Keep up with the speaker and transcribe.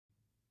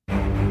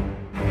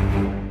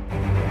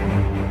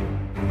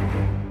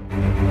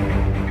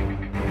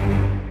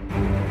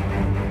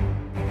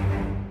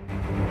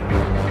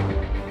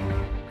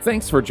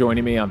Thanks for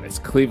joining me on this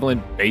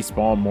Cleveland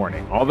baseball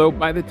morning. Although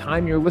by the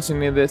time you're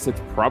listening to this,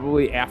 it's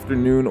probably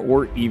afternoon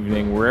or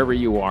evening, wherever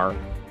you are.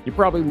 You're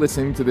probably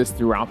listening to this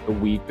throughout the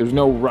week. There's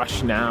no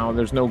rush now.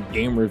 There's no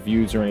game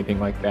reviews or anything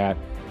like that.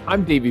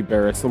 I'm Davey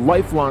Barris, a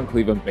lifelong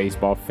Cleveland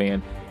baseball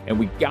fan, and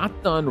we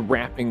got done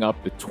wrapping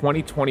up the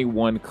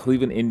 2021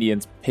 Cleveland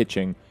Indians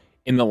pitching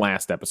in the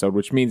last episode,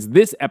 which means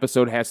this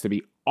episode has to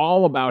be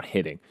all about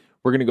hitting.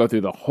 We're going to go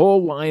through the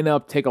whole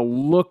lineup, take a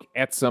look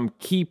at some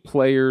key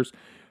players,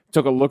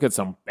 took a look at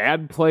some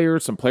bad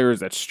players, some players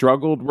that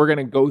struggled. We're going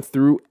to go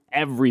through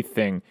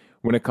everything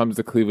when it comes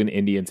to Cleveland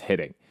Indians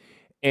hitting.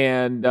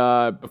 And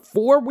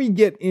before we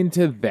get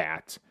into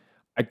that,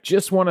 I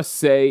just want to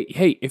say,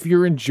 hey, if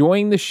you're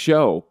enjoying the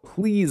show,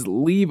 please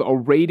leave a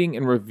rating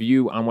and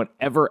review on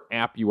whatever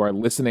app you are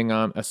listening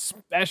on,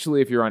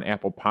 especially if you're on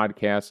Apple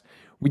Podcasts.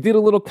 We did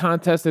a little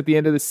contest at the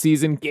end of the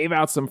season, gave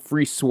out some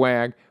free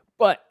swag,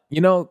 but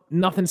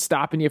nothing's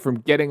stopping you from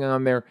getting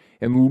on there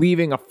and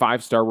leaving a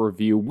 5-star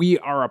review. We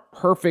are a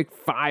perfect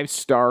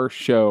 5-star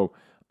show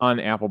on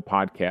Apple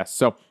Podcasts.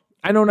 So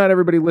I know not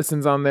everybody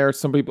listens on there.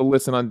 Some people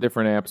listen on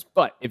different apps.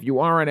 But if you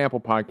are on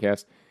Apple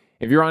Podcasts,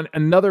 if you're on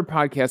another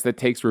podcast that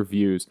takes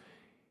reviews,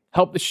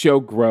 help the show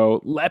grow.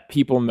 Let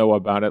people know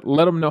about it.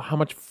 Let them know how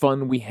much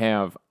fun we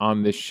have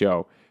on this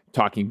show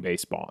talking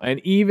baseball.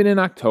 And even in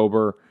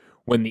October,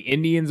 when the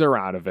Indians are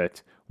out of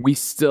it, we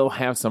still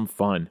have some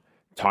fun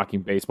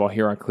talking baseball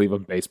here on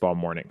Cleveland Baseball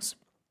Mornings.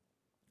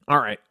 All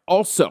right.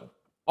 Also,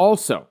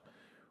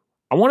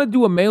 I want to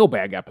do a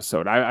mailbag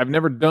episode. I've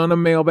never done a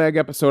mailbag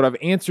episode. I've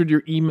answered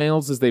your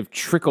emails as they've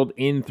trickled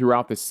in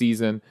throughout the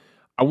season.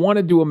 I want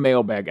to do a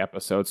mailbag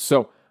episode.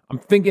 So I'm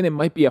thinking it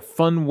might be a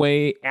fun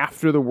way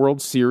after the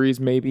World Series,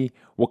 maybe.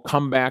 We'll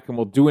come back and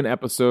we'll do an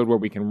episode where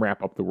we can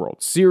wrap up the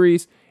World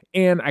Series.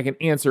 And I can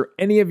answer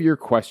any of your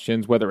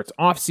questions, whether it's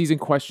off-season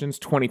questions,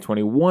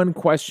 2021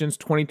 questions,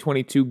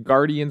 2022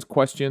 Guardians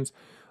questions.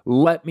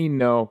 Let me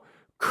know.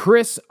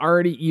 Chris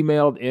already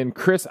emailed in.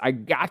 Chris, I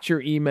got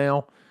your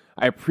email.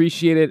 I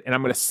appreciate it, and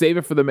I'm going to save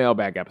it for the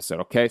mailbag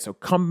episode, okay? So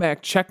come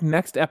back, check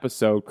next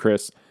episode,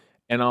 Chris,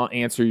 and I'll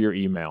answer your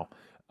email.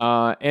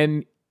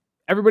 And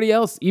everybody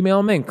else, email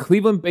them in,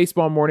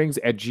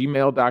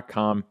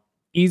 clevelandbaseballmornings@gmail.com.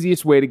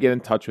 Easiest way to get in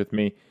touch with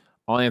me.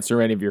 I'll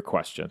answer any of your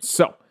questions.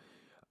 So,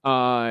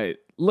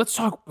 let's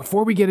talk,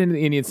 before we get into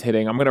the Indians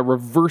hitting, I'm going to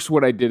reverse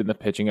what I did in the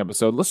pitching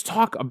episode. Let's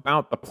talk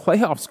about the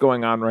playoffs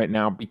going on right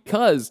now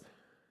because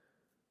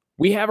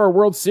we have our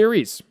World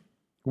Series.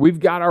 We've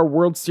got our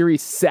World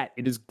Series set.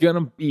 It is going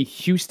to be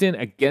Houston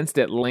against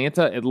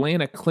Atlanta.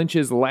 Atlanta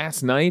clinches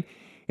last night.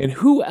 And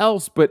who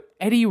else but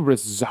Eddie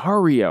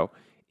Rosario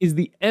is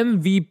the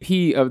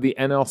MVP of the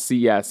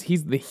NLCS.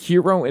 He's the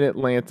hero in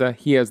Atlanta.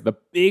 He has the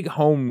big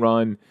home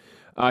run.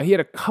 He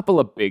had a couple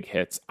of big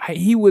hits.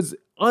 He was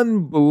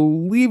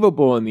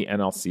unbelievable in the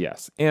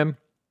NLCS. And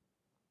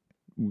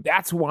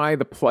that's why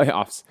the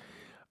playoffs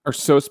are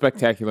so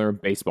spectacular in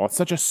baseball. It's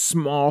such a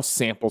small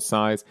sample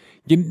size.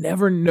 You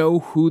never know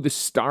who the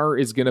star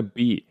is going to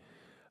be.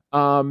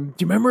 Do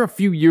you remember a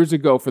few years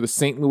ago for the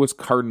St. Louis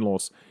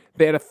Cardinals,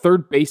 they had a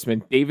third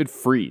baseman, David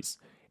Freese,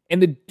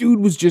 and the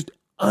dude was just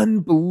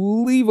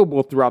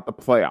unbelievable throughout the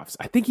playoffs.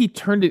 I think he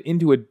turned it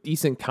into a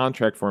decent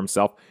contract for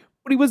himself,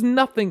 but he was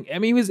nothing. I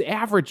mean, he was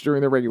average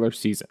during the regular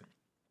season.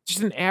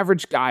 Just an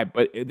average guy,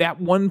 but that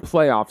one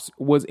playoffs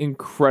was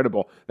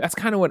incredible. That's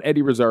kind of what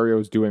Eddie Rosario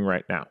is doing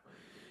right now.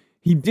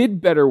 He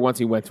did better once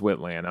he went to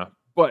Atlanta,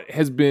 but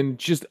has been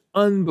just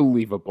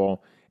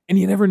unbelievable. And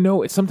you never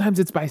know. Sometimes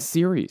it's by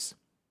series.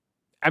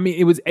 I mean,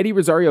 it was Eddie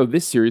Rosario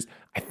this series.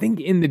 I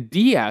think in the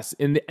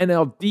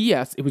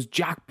NLDS, it was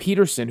Jock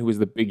Peterson who was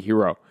the big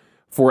hero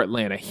for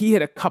Atlanta. He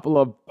had a couple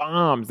of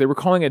bombs. They were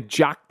calling it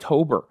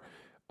Jocktober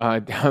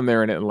down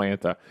there in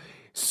Atlanta.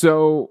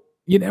 So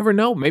you never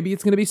know. Maybe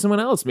it's going to be someone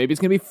else. Maybe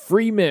it's going to be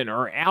Freeman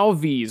or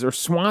Alves or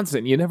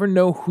Swanson. You never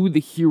know who the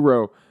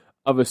hero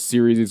of a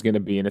series is going to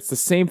be. And it's the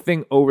same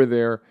thing over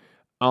there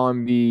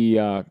on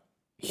the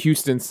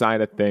Houston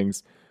side of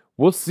things.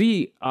 We'll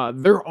see.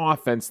 Their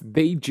offense,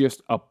 they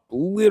just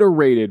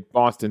obliterated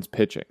Boston's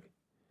pitching.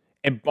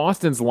 And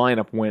Boston's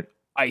lineup went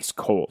ice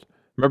cold.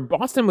 Remember,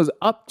 Boston was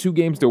up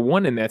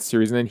 2-1 in that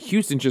series, and then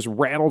Houston just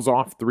rattles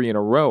off 3 in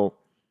a row,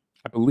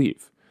 I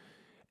believe.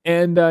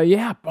 And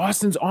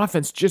Boston's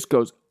offense just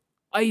goes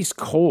ice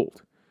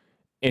cold.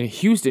 And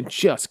Houston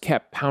just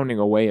kept pounding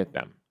away at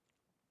them.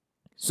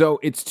 So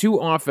it's two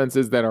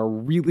offenses that are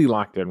really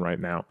locked in right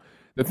now.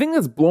 The thing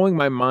that's blowing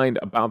my mind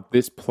about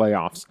this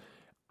playoffs,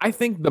 I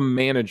think the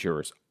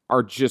managers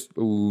are just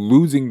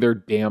losing their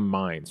damn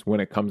minds when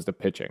it comes to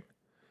pitching.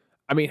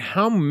 I mean,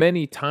 how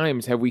many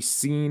times have we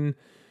seen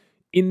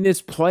in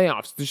this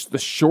playoffs just the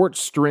short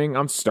string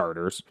on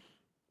starters,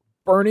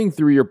 burning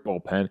through your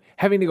bullpen,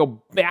 having to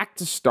go back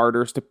to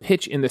starters to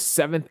pitch in the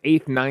 7th,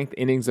 8th, 9th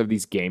innings of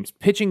these games,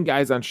 pitching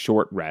guys on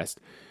short rest,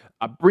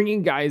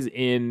 bringing guys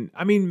in.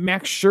 I mean,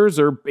 Max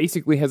Scherzer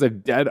basically has a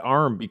dead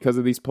arm because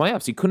of these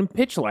playoffs. He couldn't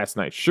pitch last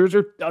night.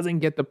 Scherzer doesn't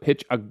get the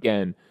pitch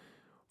again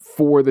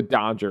for the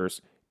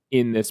Dodgers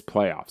in this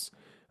playoffs.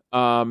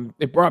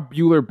 They brought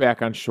Bueller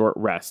back on short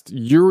rest.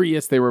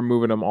 Urias, they were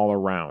moving him all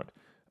around.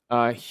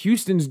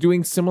 Houston's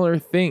doing similar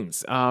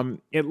things.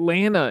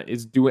 Atlanta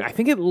is doing, I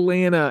think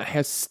Atlanta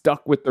has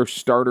stuck with their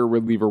starter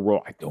reliever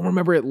role. I don't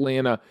remember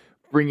Atlanta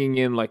bringing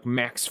in like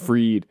Max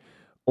Fried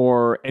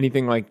or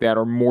anything like that,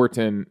 or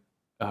Morton,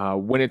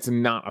 when it's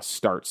not a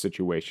start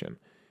situation.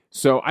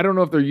 So I don't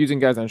know if they're using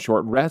guys on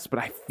short rest, but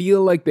I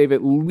feel like they've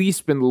at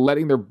least been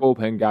letting their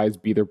bullpen guys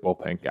be their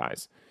bullpen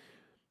guys.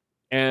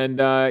 And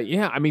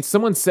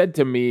someone said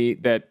to me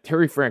that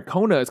Terry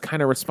Francona is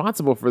kind of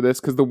responsible for this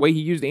because the way he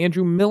used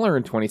Andrew Miller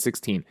in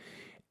 2016.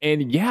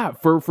 And yeah,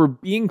 for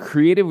being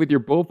creative with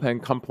your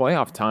bullpen come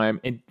playoff time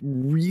and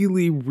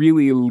really,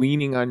 really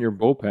leaning on your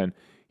bullpen,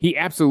 he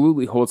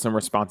absolutely holds some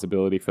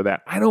responsibility for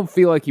that. I don't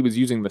feel like he was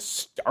using the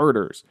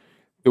starters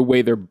the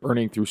way they're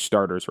burning through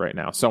starters right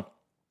now. So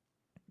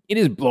it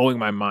is blowing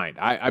my mind.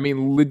 I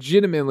mean,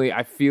 legitimately,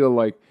 I feel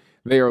like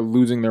they are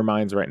losing their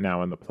minds right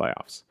now in the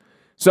playoffs.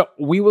 So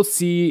we will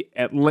see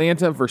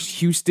Atlanta versus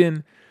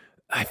Houston.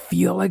 I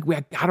feel like we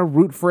got to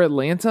root for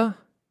Atlanta.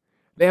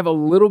 They have a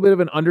little bit of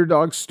an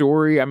underdog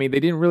story. I mean, they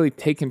didn't really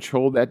take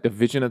control of that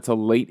division until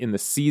late in the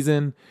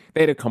season.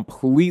 They had to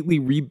completely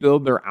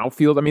rebuild their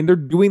outfield. I mean, they're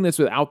doing this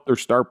without their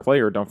star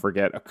player, don't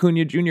forget.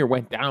 Acuna Jr.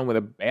 went down with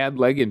a bad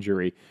leg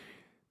injury.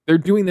 They're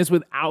doing this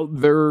without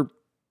their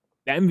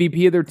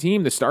MVP of their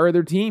team, the star of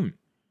their team.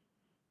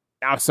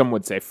 Now, some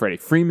would say Freddie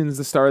Freeman's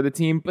the star of the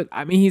team, but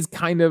I mean, he's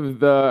kind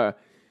of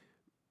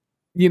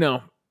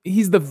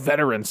he's the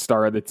veteran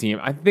star of the team.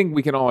 I think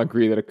we can all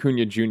agree that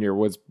Acuna Jr.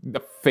 was the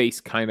face,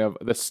 kind of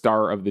the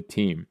star of the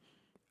team.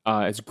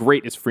 As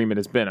great as Freeman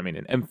has been, I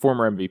mean, an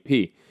former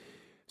MVP.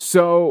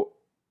 So,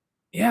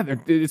 yeah,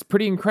 it's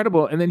pretty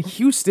incredible. And then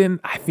Houston,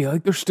 I feel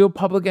like they're still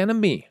public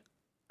enemy.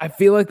 I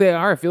feel like they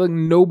are. I feel like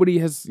nobody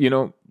has,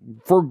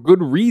 for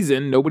good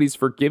reason, nobody's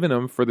forgiven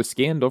them for the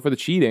scandal, for the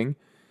cheating.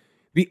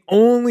 The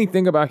only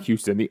thing about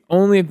Houston, the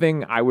only thing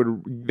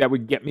that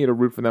would get me to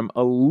root for them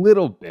a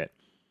little bit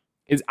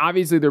is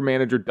obviously their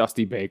manager,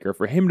 Dusty Baker.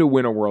 For him to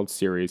win a World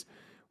Series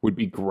would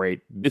be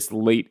great this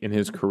late in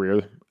his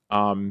career.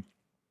 And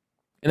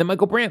then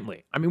Michael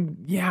Brantley. I mean,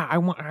 yeah, I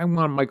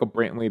want Michael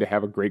Brantley to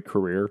have a great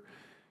career.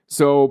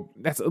 So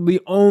that's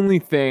the only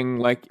thing.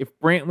 Like, if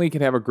Brantley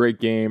can have a great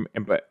game,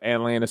 but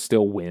Atlanta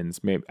still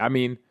wins, maybe. I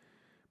mean,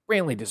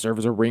 Brantley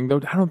deserves a ring,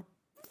 though. I don't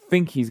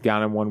think he's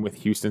gotten one with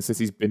Houston since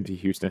he's been to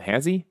Houston.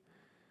 Has he?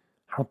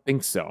 I don't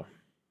think so.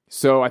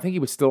 So I think he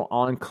was still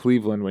on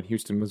Cleveland when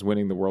Houston was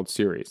winning the World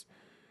Series.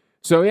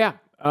 So yeah,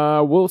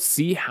 we'll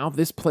see how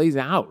this plays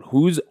out.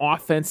 Whose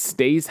offense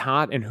stays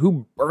hot and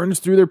who burns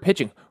through their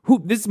pitching.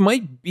 This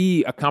might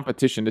be a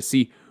competition to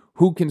see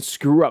who can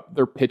screw up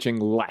their pitching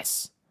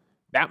less.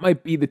 That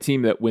might be the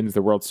team that wins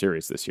the World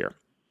Series this year.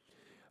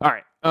 All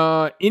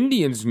right,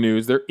 Indians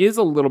news. There is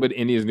a little bit of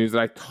Indians news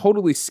that I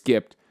totally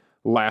skipped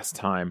last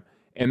time,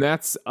 and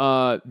that's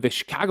the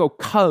Chicago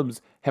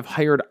Cubs have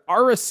hired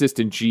our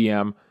assistant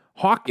GM,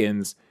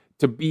 Hawkins,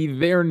 to be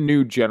their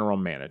new general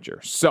manager.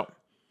 So,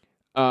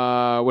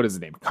 what is his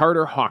name?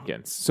 Carter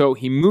Hawkins. So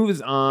he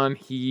moves on.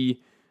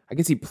 I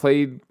guess he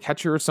played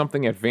catcher or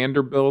something at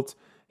Vanderbilt.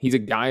 He's a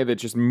guy that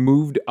just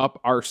moved up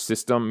our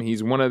system.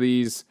 He's one of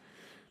these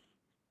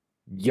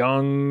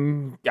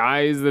young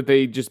guys that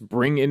they just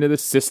bring into the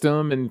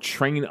system and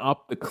train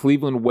up the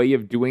Cleveland way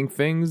of doing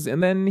things.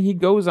 And then he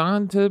goes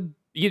on to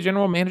be a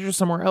general manager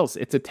somewhere else.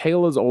 It's a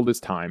tale as old as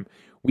time.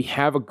 We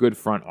have a good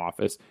front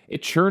office.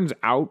 It churns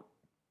out,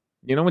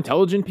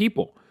 intelligent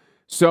people.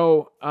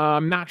 So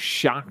I'm not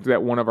shocked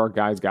that one of our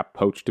guys got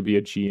poached to be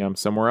a GM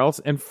somewhere else.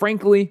 And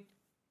frankly,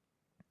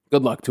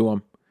 good luck to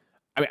him.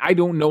 I mean, I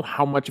don't know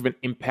how much of an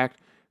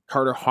impact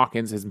Carter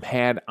Hawkins has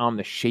had on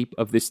the shape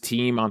of this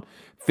team, on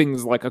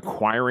things like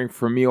acquiring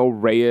Franmil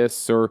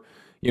Reyes or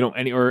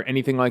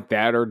anything like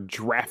that, or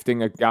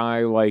drafting a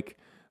guy like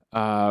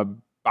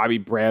Bobby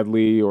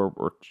Bradley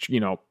or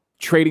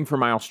trading for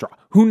Miles Straw.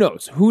 Who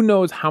knows? Who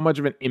knows how much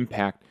of an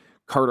impact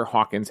Carter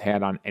Hawkins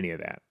had on any of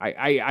that?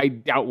 I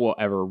doubt we'll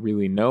ever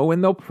really know,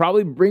 and they'll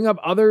probably bring up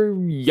other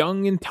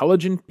young,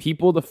 intelligent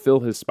people to fill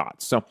his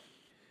spots. So,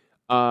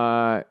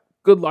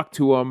 good luck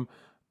to him.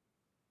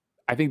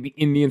 I think the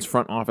Indians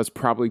front office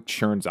probably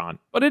churns on,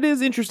 but it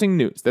is interesting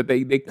news that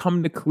they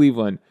come to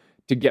Cleveland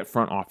to get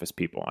front office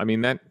people. I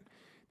mean,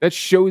 that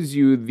shows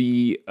you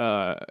the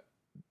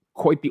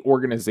quite the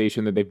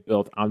organization that they've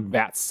built on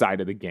that side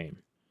of the game.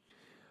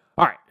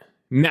 All right.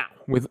 Now,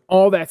 with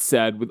all that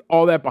said, with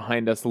all that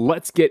behind us,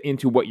 let's get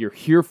into what you're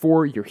here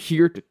for. You're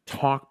here to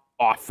talk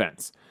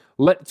offense.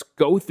 Let's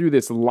go through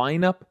this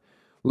lineup.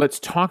 Let's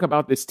talk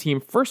about this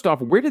team. First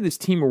off, where did this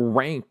team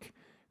rank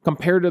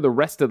compared to the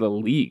rest of the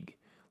league?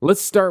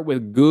 Let's start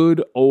with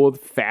good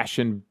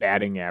old-fashioned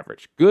batting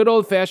average. Good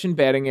old-fashioned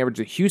batting average.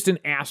 The Houston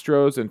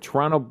Astros and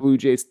Toronto Blue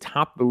Jays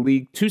top the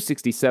league,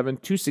 267,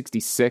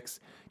 266.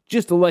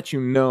 Just to let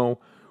you know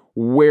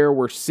where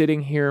we're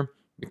sitting here,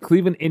 the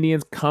Cleveland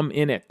Indians come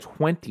in at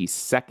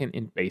 22nd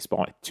in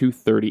baseball at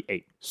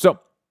 238. So,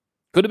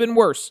 could have been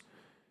worse.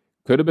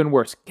 Could have been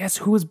worse. Guess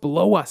who was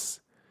below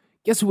us?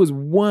 Guess who was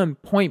 1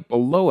 point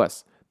below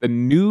us? The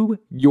New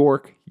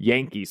York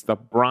Yankees, the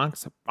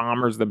Bronx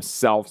Bombers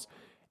themselves,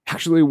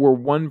 actually were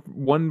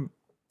one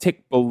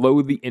tick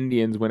below the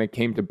Indians when it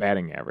came to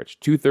batting average,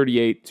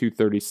 238,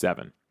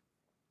 237.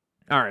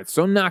 All right,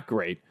 so not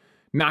great.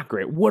 Not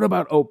great. What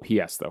about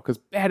OPS, though? Because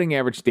batting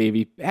average,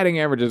 Davey, batting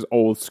average is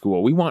old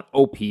school. We want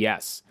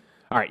OPS.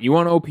 All right, you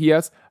want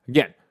OPS?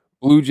 Again,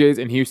 Blue Jays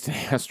and Houston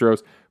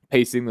Astros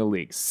pacing the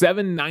league.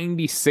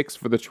 796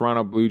 for the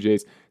Toronto Blue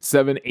Jays,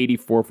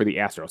 784 for the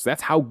Astros.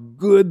 That's how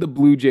good the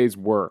Blue Jays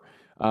were.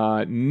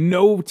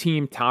 No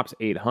team tops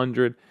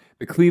 800.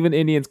 The Cleveland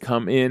Indians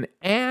come in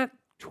at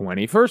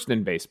 21st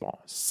in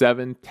baseball,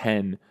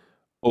 710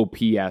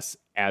 OPS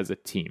as a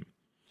team.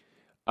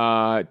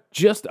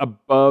 Just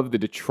above the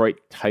Detroit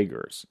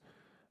Tigers.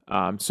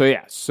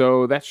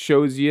 So that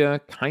shows you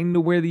kind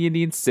of where the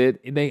Indians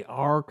sit. They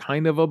are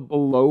kind of a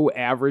below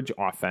average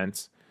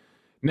offense.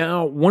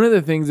 Now, one of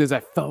the things is I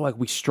felt like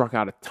we struck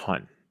out a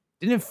ton.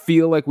 Didn't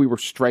feel like we were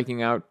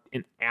striking out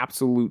an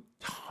absolute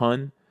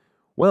ton.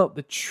 Well,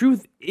 the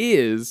truth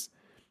is,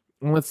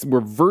 let's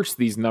reverse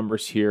these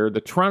numbers here.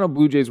 The Toronto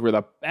Blue Jays were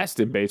the best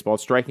in baseball,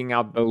 striking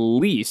out the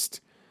least,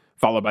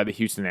 followed by the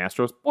Houston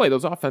Astros. Boy,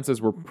 those offenses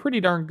were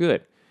pretty darn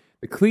good.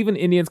 The Cleveland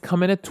Indians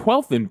come in at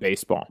 12th in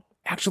baseball.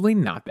 Actually,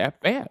 not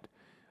that bad.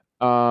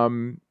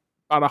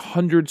 About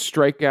 100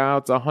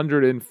 strikeouts,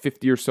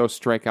 150 or so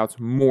strikeouts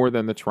more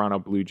than the Toronto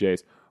Blue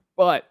Jays.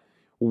 But,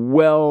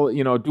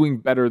 doing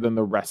better than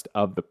the rest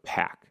of the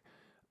pack.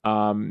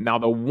 Now,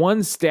 the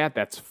one stat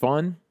that's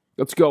fun,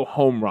 let's go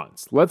home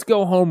runs.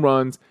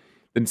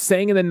 Then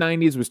saying in the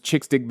 90s was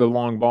chicks dig the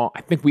long ball.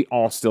 I think we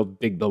all still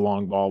dig the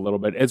long ball a little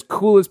bit. As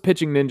cool as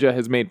Pitching Ninja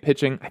has made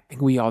pitching, I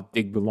think we all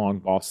dig the long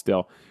ball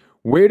still.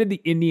 Where did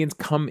the Indians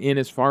come in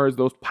as far as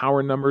those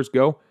power numbers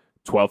go?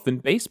 12th in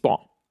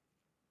baseball.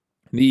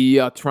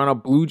 The Toronto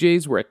Blue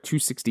Jays were at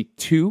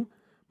 262.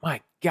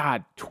 My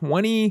God,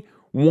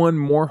 21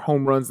 more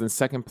home runs than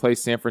second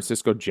place San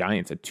Francisco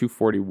Giants at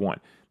 241.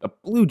 The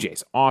Blue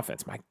Jays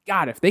offense, my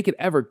God, if they could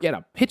ever get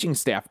a pitching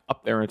staff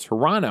up there in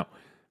Toronto,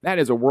 that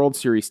is a World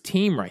Series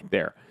team right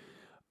there.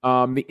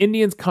 The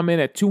Indians come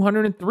in at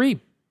 203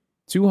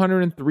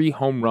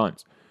 home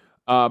runs.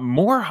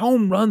 More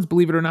home runs,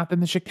 believe it or not, than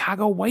the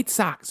Chicago White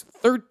Sox.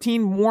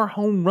 13 more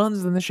home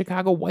runs than the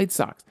Chicago White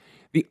Sox.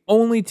 The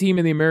only team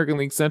in the American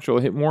League Central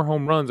to hit more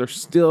home runs are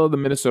still the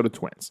Minnesota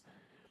Twins.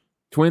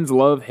 Twins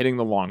love hitting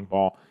the long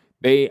ball.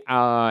 They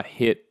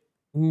hit,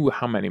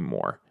 how many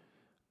more?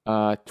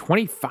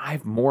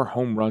 25 more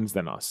home runs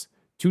than us.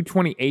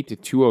 228 to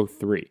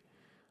 203.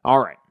 All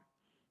right.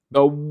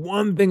 The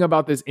one thing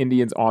about this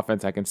Indians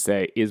offense I can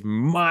say is,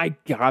 my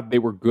God, they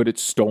were good at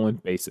stolen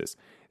bases.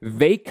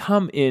 They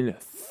come in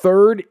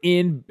third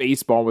in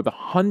baseball with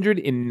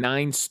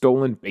 109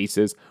 stolen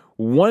bases,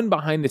 one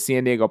behind the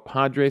San Diego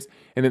Padres,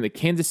 and then the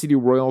Kansas City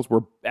Royals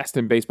were best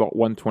in baseball at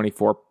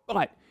 124.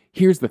 But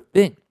here's the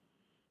thing.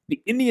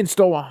 The Indians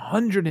stole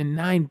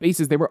 109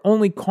 bases. They were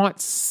only caught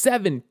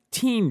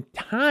 17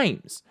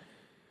 times.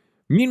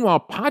 Meanwhile,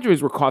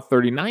 Padres were caught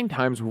 39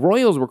 times.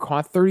 Royals were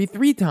caught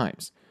 33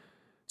 times.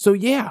 So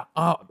yeah,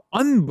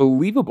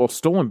 unbelievable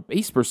stolen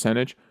base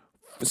percentage,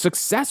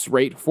 success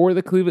rate for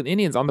the Cleveland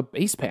Indians on the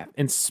base path.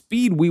 And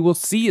speed, we will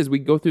see as we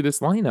go through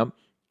this lineup,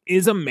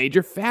 is a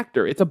major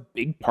factor. It's a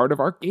big part of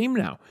our game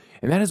now.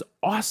 And that is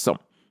awesome.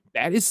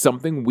 That is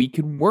something we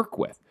can work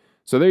with.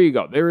 So there you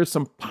go. There is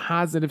some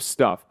positive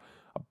stuff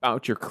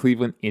about your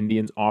Cleveland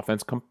Indians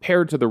offense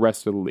compared to the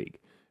rest of the league.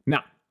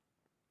 Now,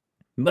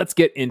 let's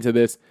get into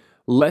this.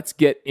 Let's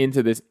get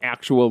into this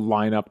actual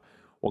lineup.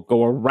 We'll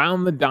go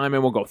around the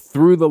diamond. We'll go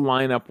through the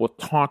lineup. We'll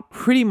talk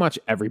pretty much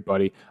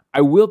everybody.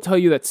 I will tell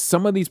you that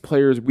some of these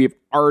players we have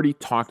already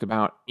talked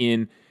about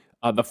in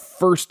the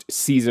first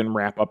season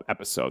wrap-up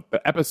episode.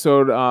 The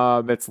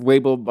episode that's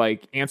labeled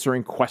like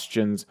answering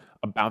questions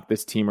about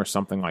this team or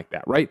something like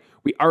that, right?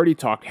 We already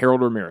talked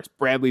Harold Ramirez,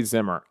 Bradley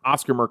Zimmer,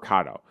 Oscar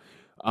Mercado.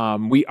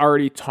 We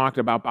already talked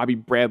about Bobby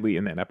Bradley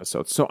in that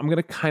episode. So I'm going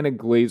to kind of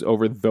glaze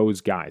over those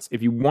guys.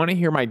 If you want to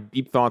hear my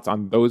deep thoughts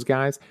on those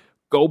guys,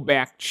 go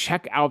back,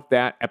 check out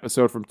that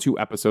episode from 2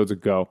 episodes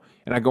ago,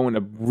 and I go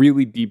into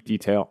really deep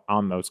detail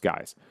on those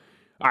guys.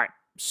 All right,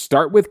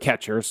 start with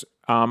catchers.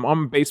 I'm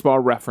on Baseball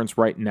Reference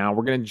right now.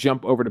 We're going to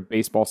jump over to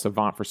Baseball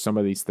Savant for some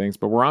of these things,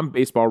 but we're on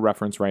Baseball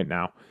Reference right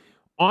now.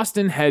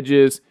 Austin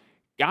Hedges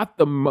got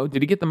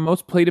did he get the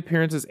most plate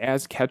appearances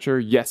as catcher?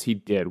 Yes, he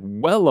did.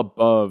 Well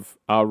above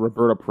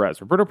Roberto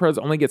Perez. Roberto Perez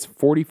only gets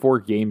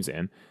 44 games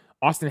in.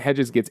 Austin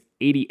Hedges gets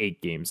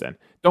 88 games in.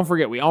 Don't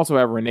forget, we also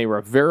have Rene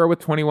Rivera with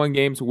 21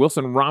 games,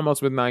 Wilson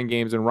Ramos with 9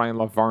 games, and Ryan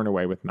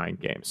LaVarnaway with 9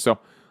 games. So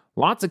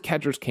lots of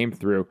catchers came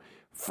through.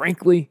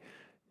 Frankly,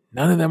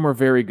 none of them were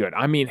very good.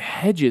 I mean,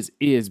 Hedges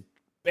is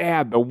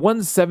bad. The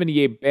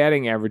 178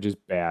 batting average is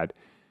bad.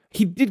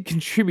 He did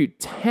contribute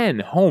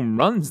 10 home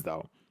runs,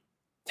 though.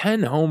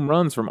 10 home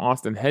runs from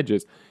Austin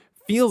Hedges.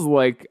 Feels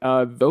like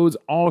those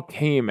all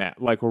came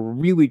at like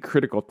really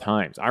critical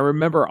times. I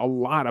remember a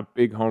lot of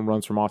big home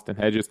runs from Austin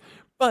Hedges,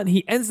 but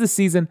he ends the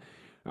season.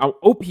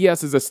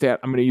 OPS is a stat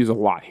I'm going to use a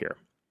lot here.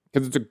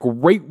 because it's a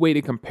great way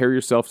to compare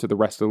yourself to the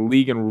rest of the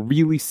league and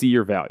really see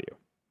your value.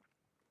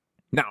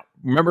 Now,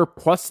 remember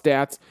plus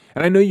stats,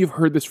 and I know you've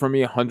heard this from me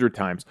 100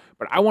 times,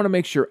 but I want to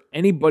make sure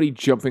anybody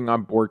jumping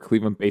on board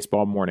Cleveland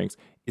Baseball Mornings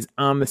is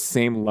on the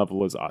same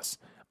level as us,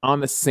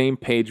 on the same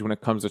page when it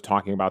comes to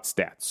talking about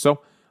stats.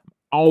 So I'm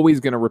always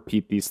going to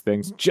repeat these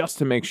things just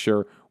to make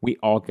sure we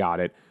all got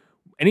it.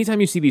 Anytime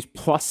you see these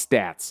plus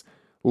stats,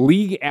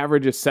 league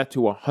average is set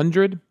to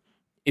 100.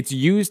 It's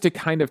used to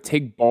kind of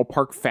take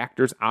ballpark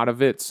factors out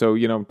of it. So,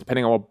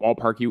 depending on what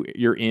ballpark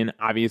you're in,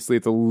 obviously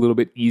it's a little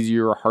bit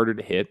easier or harder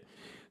to hit.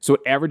 So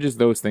it averages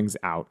those things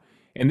out.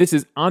 And this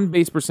is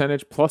on-base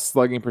percentage plus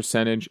slugging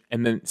percentage,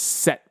 and then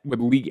set with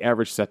league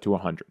average set to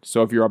 100.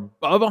 So if you're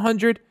above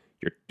 100,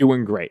 you're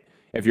doing great.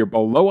 If you're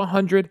below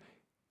 100,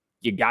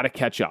 you got to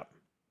catch up.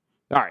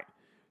 All right.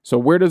 So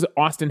where does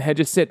Austin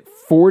Hedges sit?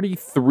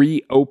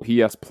 43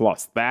 OPS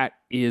plus. That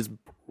is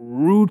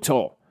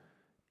brutal.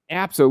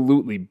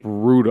 Absolutely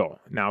brutal.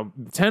 Now,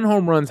 10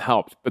 home runs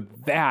helped,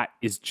 but that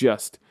is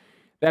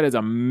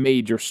a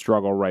major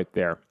struggle right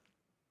there.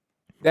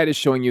 That is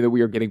showing you that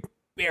we are getting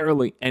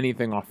barely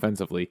anything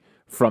offensively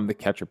from the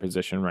catcher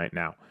position right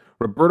now.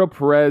 Roberto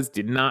Perez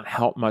did not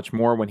help much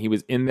more when he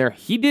was in there.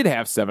 He did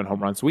have 7 home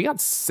runs. So we got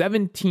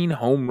 17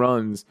 home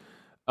runs.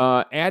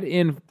 Add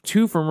in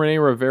 2 from Rene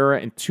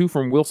Rivera and 2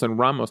 from Wilson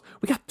Ramos.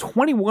 We got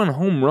 21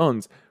 home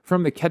runs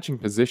from the catching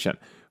position.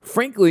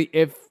 Frankly,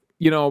 if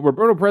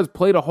Roberto Perez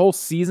played a whole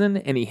season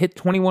and he hit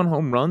 21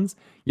 home runs,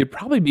 you'd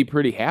probably be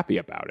pretty happy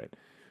about it.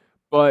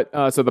 But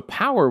so the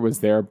power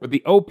was there, but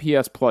the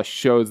OPS plus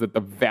shows that the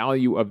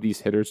value of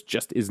these hitters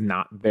just is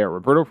not there.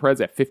 Roberto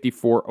Perez at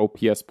 54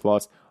 OPS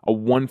plus, a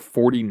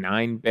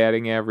 149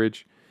 batting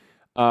average.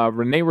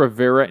 Rene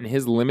Rivera in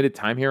his limited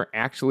time here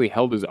actually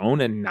held his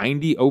own at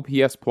 90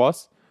 OPS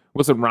plus.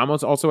 Wilson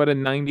Ramos also had a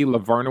 90.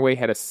 Lavarnway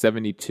had a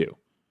 72.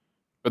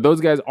 But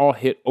those guys all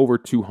hit over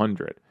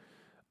 200.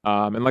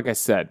 And like I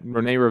said,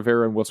 Rene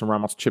Rivera and Wilson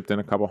Ramos chipped in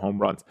a couple home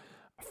runs.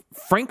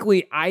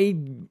 Frankly,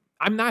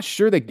 I'm not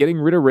sure that getting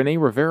rid of Rene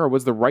Rivera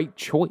was the right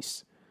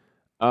choice.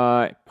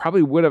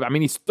 Probably would have. I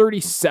mean, he's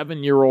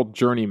 37-year-old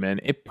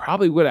journeyman. It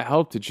probably would have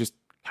helped to just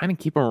kind of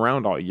keep him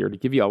around all year to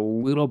give you a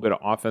little bit of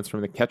offense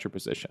from the catcher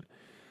position.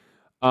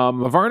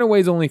 Lavarnway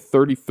is only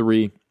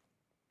 33.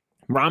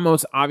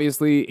 Ramos,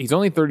 obviously, he's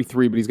only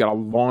 33, but he's got a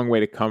long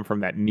way to come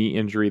from that knee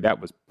injury. That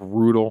was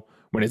brutal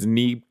when his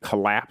knee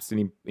collapsed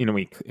and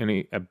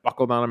he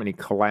buckled on him and he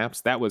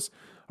collapsed. That was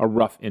a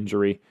rough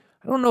injury.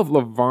 I don't know if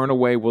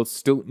Lavarnway will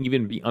still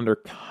even be under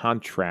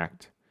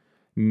contract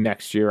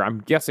next year.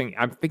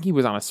 I think he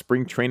was on a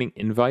spring training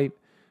invite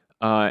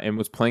and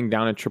was playing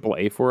down in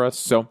AAA for us.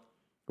 So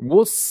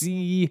we'll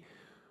see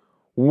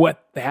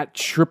what that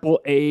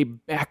AAA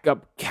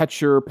backup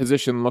catcher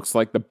position looks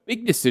like. The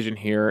big decision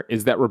here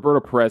is that Roberto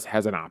Perez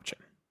has an option.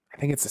 I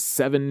think it's a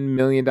 $7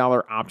 million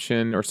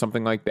option or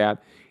something like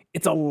that.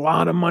 It's a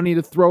lot of money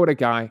to throw at a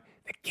guy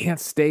that can't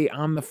stay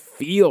on the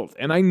field.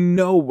 And I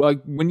know,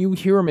 when you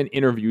hear him in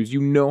interviews, you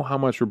know how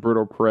much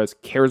Roberto Perez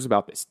cares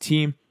about this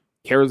team,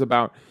 cares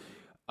about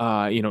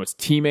his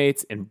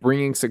teammates and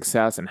bringing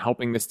success and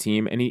helping this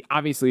team. And he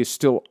obviously is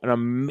still an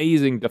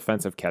amazing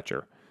defensive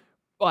catcher.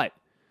 But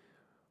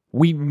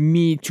we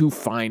need to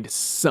find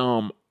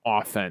some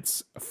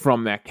offense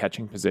from that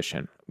catching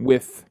position.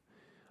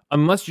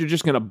 Unless you're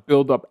just going to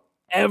build up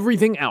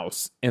everything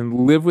else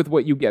and live with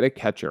what you get at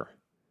catcher,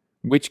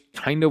 which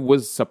kind of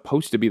was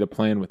supposed to be the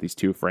plan with these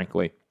two,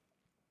 frankly.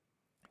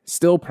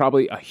 Still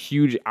probably a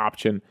huge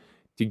option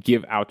to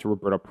give out to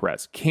Roberto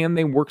Perez. Can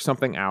they work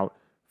something out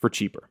for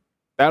cheaper?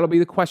 That'll be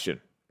the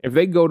question. If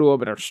they go to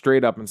him and are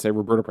straight up and say,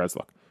 Roberto Perez,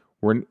 look,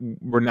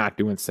 we're not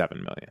doing $7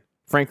 million.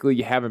 Frankly,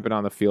 you haven't been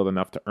on the field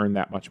enough to earn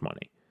that much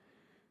money.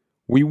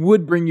 We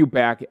would bring you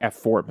back at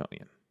 $4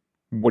 million.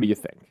 What do you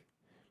think?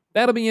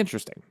 That'll be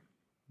interesting.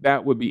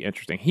 That would be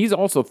interesting. He's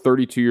also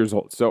 32 years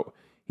old, so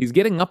he's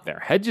getting up there.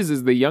 Hedges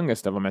is the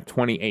youngest of them at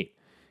 28.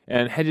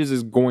 And Hedges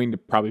is going to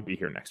probably be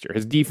here next year.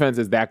 His defense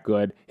is that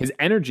good. His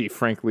energy,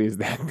 frankly, is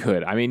that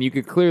good. I mean, you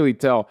can clearly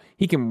tell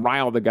he can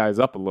rile the guys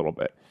up a little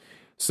bit.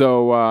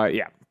 So,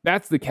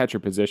 that's the catcher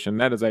position.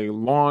 That is a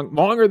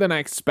longer than I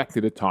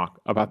expected to talk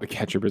about the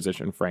catcher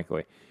position,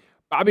 frankly.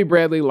 Bobby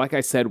Bradley, like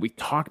I said, we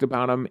talked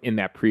about him in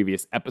that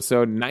previous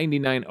episode,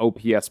 99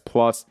 OPS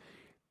plus.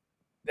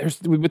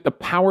 With the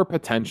power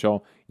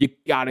potential, you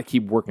got to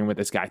keep working with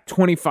this guy.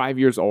 25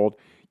 years old.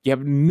 You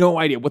have no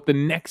idea what the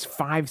next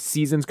 5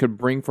 seasons could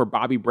bring for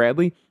Bobby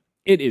Bradley.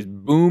 It is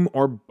boom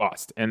or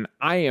bust, and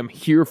I am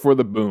here for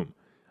the boom.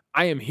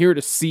 I am here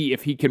to see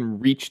if he can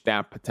reach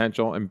that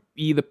potential and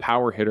be the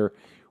power hitter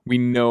we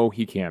know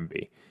he can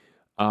be.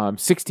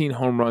 16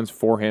 home runs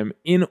for him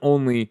in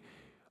only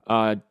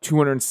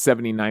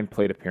 279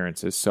 plate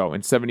appearances, so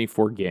in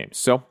 74 games.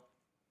 So,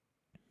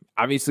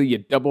 obviously, you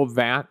double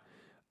that.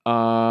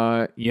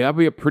 That'll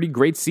be a pretty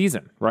great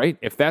season, right?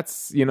 If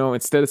that's,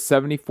 instead of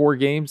 74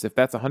 games, if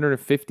that's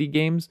 150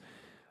 games,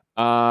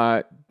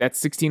 that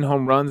 16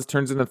 home runs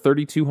turns into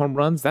 32 home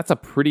runs. That's a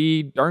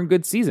pretty darn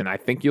good season. I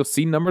think you'll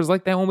see numbers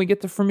like that when we get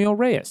to Franmil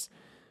Reyes.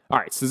 All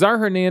right, Cesar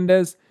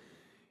Hernandez,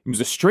 It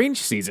was a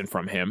strange season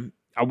from him.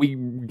 We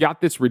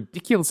got this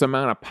ridiculous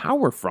amount of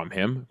power from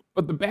him,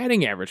 but the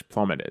batting average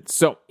plummeted.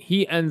 So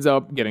he ends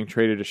up getting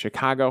traded to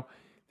Chicago.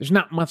 There's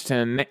not much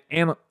to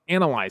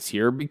analyze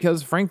here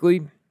because,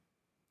 frankly,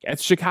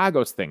 it's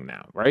Chicago's thing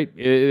now, right?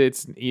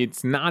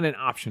 It's not an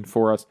option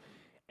for us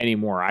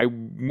anymore. I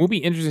will be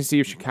interested to see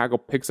if Chicago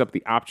picks up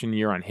the option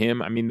year on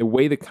him. I mean, the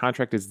way the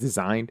contract is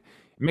designed,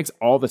 it makes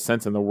all the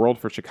sense in the world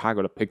for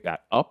Chicago to pick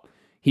that up.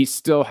 He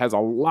still has a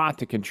lot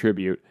to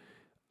contribute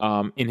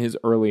in his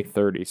early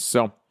 30s.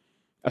 So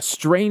a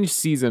strange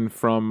season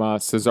from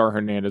Cesar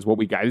Hernandez. What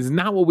we got is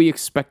not what we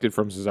expected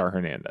from Cesar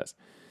Hernandez.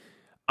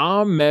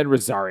 Ahmed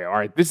Rosario. All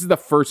right, this is the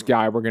first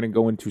guy we're going to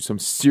go into some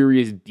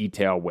serious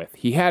detail with.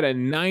 He had a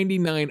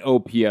 99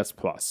 OPS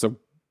plus, so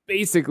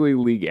basically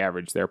league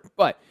average there.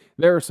 But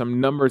there are some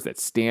numbers that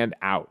stand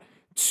out.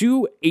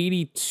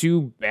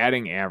 282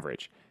 batting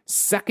average,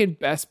 second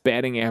best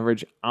batting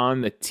average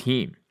on the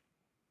team.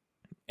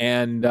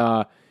 And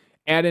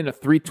add in a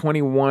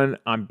 321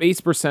 on base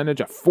percentage,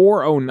 a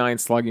 409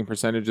 slugging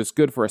percentage. It's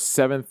good for a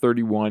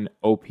 731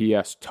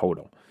 OPS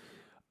total.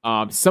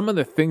 Some of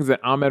the things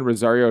that Ahmed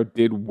Rosario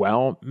did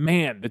well,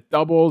 man, the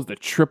doubles, the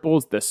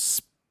triples, the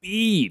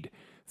speed.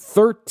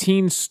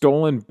 13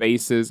 stolen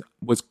bases,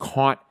 was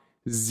caught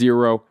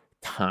 0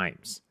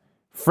 times.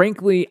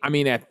 Frankly, I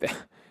mean, at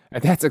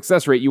that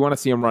success rate, you want to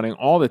see him running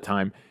all the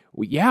time.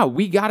 We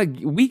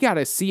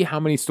gotta see how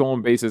many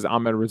stolen bases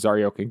Ahmed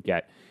Rosario can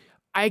get.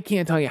 I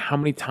can't tell you how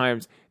many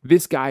times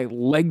this guy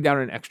legged out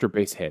an extra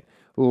base hit,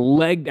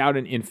 legged out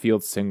an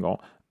infield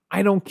single.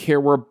 I don't care.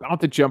 We're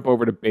about to jump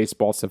over to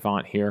Baseball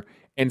Savant here.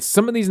 And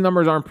some of these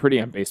numbers aren't pretty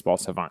on Baseball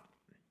Savant.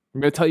 I'm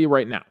going to tell you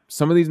right now,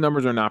 some of these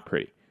numbers are not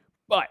pretty.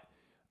 But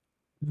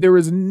there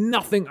is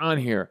nothing on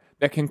here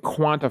that can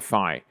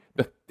quantify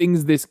the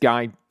things this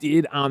guy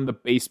did on the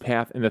base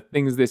path and the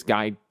things this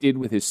guy did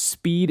with his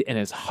speed and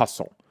his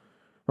hustle.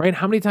 Right?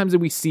 How many times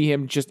did we see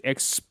him just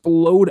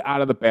explode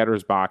out of the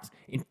batter's box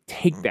and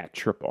take that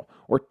triple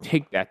or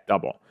take that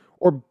double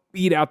or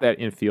beat out that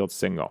infield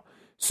single?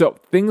 So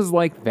things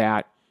like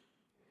that.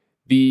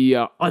 The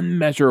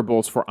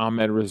unmeasurables for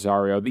Ahmed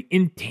Rosario, the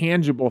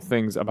intangible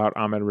things about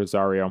Ahmed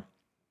Rosario.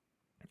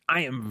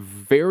 I am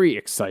very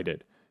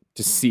excited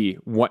to see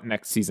what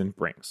next season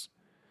brings.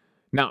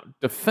 Now,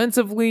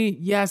 defensively,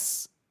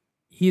 yes,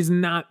 he's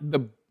not the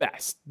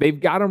best. They've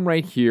got him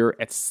right here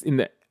in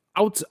the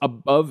outs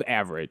above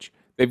average.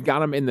 They've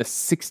got him in the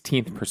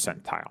 16th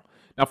percentile.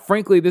 Now,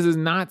 frankly, this is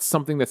not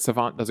something that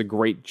Savant does a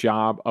great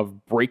job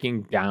of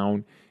breaking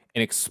down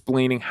and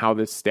explaining how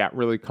this stat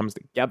really comes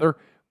together.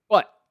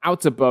 But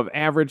outs above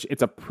average,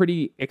 it's a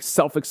pretty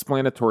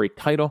self-explanatory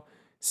title,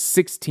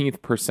 16th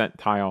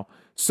percentile.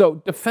 So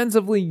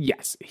defensively,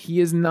 yes, he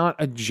is not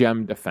a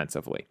gem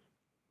defensively.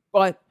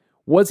 But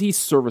was he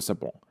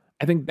serviceable?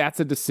 I think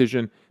that's a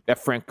decision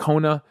that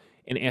Francona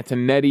and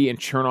Antonetti and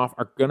Chernoff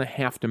are going to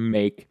have to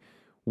make.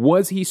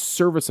 Was he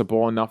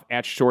serviceable enough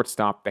at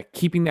shortstop that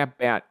keeping that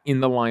bat in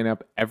the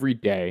lineup every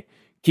day,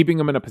 keeping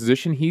him in a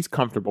position he's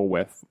comfortable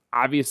with,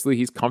 obviously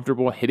he's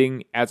comfortable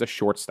hitting as a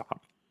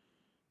shortstop.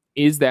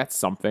 Is that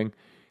something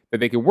that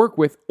they can work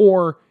with?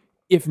 Or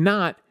if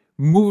not,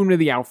 move him to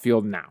the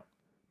outfield now.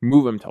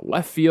 Move him to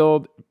left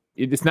field.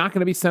 It's not going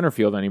to be center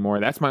field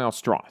anymore. That's Miles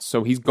Strauss.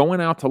 So he's going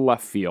out to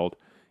left field,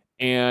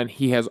 and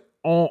he has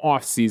all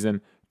offseason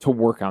to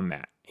work on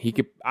that. He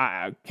could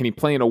can he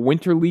play in a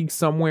winter league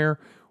somewhere?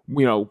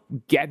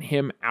 Get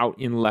him out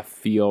in left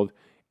field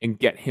and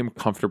get him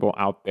comfortable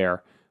out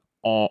there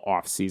all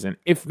offseason,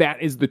 if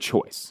that is the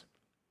choice.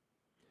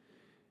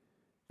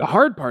 The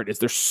hard part is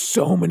there's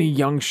so many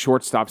young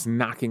shortstops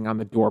knocking on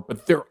the door,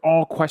 but they're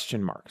all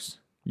question marks.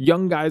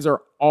 Young guys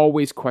are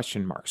always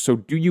question marks. So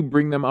do you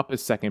bring them up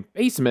as second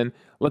baseman,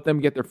 let them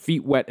get their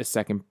feet wet as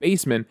second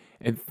baseman,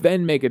 and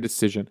then make a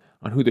decision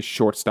on who the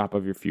shortstop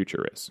of your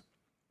future is?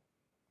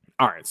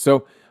 All right,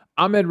 so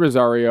Ahmed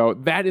Rosario,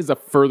 that is a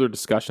further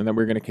discussion that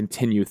we're going to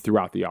continue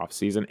throughout the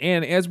offseason.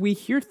 And as we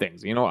hear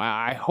things,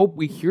 I hope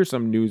we hear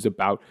some news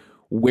about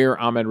where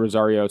Ahmed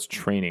Rosario is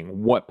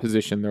training, what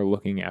position they're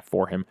looking at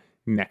for him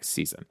next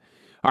season.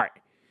 All right.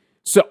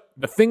 So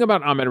the thing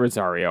about Ahmed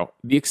Rosario,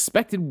 the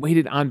expected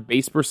weighted on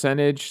base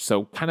percentage,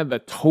 so kind of the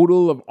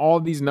total of all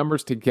of these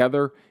numbers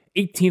together,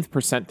 18th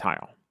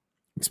percentile.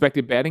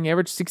 Expected batting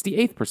average,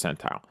 68th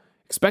percentile.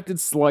 Expected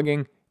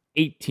slugging,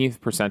 18th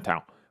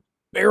percentile.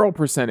 Barrel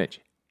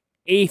percentage,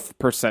 8th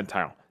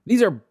percentile.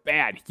 These are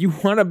bad. You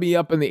want to be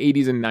up in the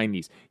 80s and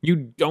 90s. You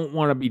don't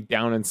want to be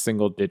down in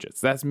single digits.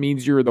 That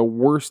means you're the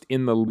worst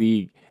in the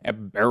league at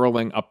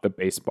barreling up the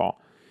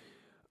baseball.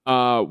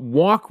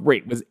 Walk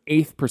rate was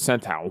 8th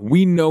percentile.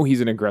 We know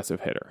he's an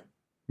aggressive hitter.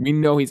 We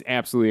know he's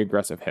absolutely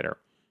aggressive hitter.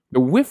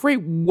 The whiff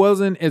rate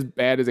wasn't as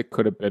bad as it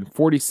could have been,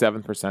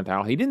 47th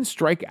percentile. He didn't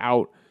strike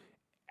out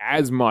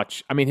as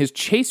much. I mean, his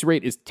chase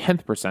rate is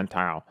 10th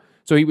percentile.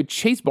 So he would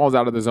chase balls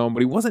out of the zone,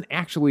 but he wasn't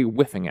actually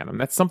whiffing at them.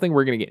 That's something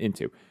we're going to get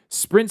into.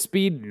 Sprint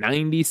speed,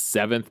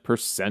 97th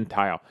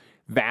percentile.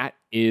 That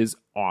is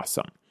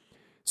awesome.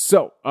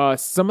 So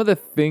some of the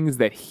things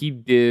that he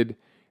did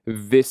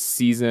this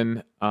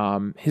season.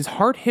 His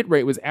hard hit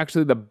rate was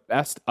actually the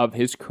best of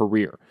his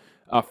career.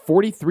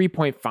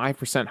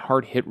 43.5%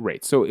 hard hit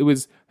rate. So it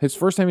was his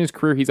first time in his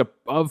career, he's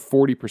above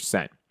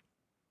 40%.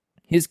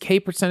 His K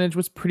percentage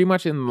was pretty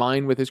much in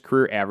line with his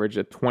career average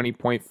at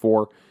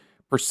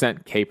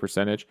 20.4% K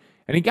percentage.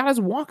 And he got his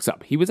walks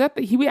up. He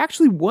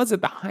actually was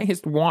at the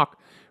highest walk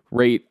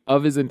rate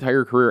of his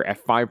entire career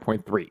at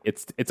 5.3.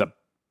 It's a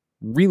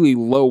really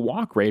low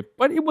walk rate,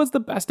 but it was the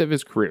best of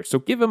his career. So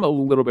give him a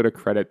little bit of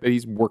credit that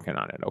he's working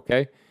on it,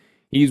 okay?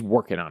 He's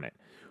working on it.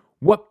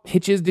 What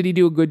pitches did he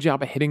do a good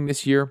job of hitting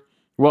this year?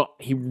 Well,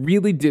 he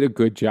really did a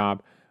good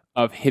job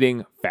of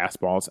hitting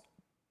fastballs.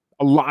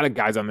 A lot of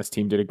guys on this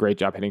team did a great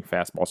job hitting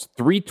fastballs.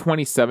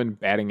 327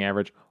 batting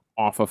average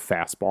off of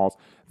fastballs.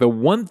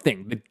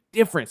 The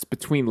difference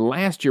between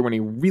last year when he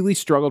really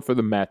struggled for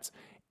the Mets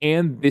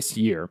and this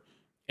year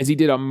is he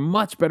did a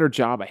much better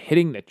job of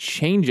hitting the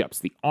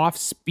changeups, the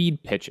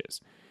off-speed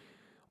pitches.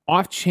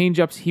 Off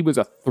changeups, he was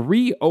a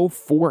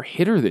 304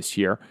 hitter this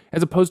year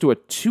as opposed to a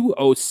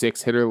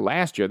 206 hitter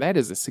last year. That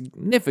is a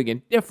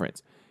significant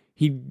difference.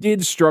 He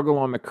did struggle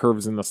on the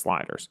curves and the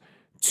sliders.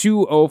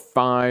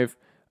 205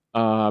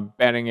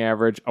 batting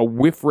average, a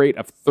whiff rate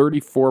of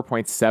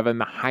 34.7,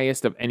 the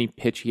highest of any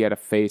pitch he had to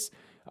face.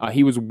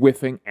 He was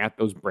whiffing at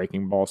those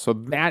breaking balls. So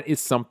that is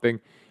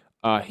something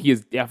he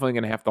is definitely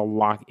going to have to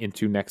lock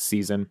into next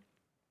season.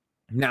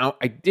 Now,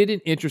 I did an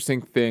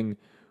interesting thing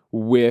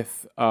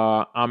with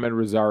Ahmed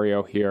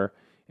Rosario here.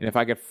 And if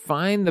I could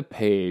find the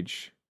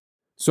page.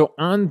 So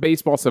on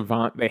Baseball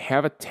Savant, they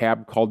have a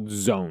tab called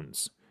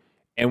Zones.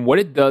 And what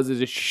it does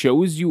is it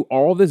shows you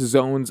all the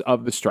zones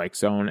of the strike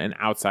zone and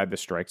outside the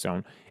strike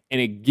zone. And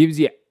it gives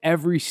you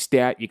every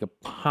stat you could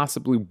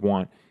possibly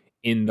want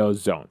in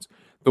those zones.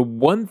 The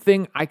one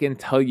thing I can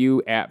tell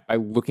you by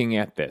looking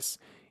at this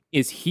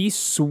is he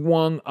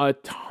swung a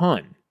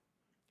ton.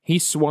 He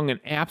swung an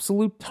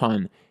absolute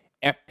ton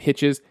at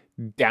pitches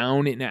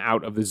down and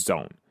out of the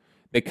zone.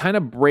 They kind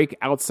of break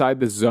outside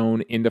the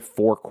zone into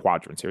 4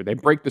 quadrants here. They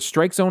break the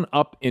strike zone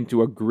up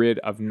into a grid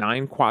of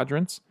 9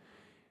 quadrants.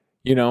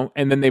 And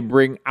then they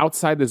bring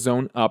outside the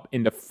zone up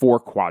into 4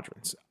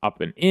 quadrants.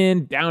 Up and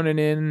in, down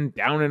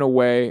and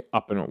away,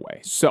 up and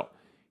away. So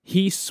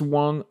he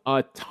swung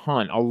a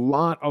ton, a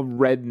lot of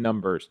red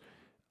numbers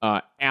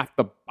at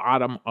the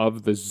bottom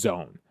of the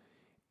zone.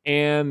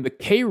 And the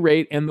K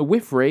rate and the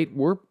whiff rate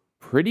were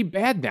pretty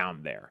bad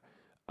down there.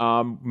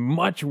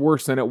 Much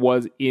worse than it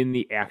was in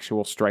the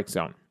actual strike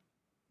zone.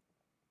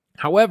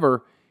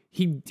 However,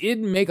 he did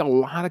make a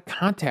lot of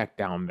contact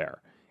down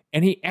there.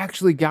 And he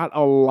actually got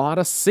a lot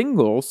of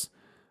singles,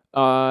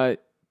 10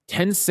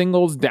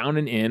 singles down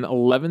and in,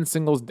 11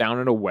 singles down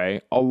and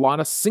away. A lot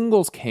of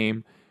singles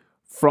came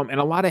from, and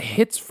a lot of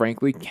hits,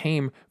 frankly,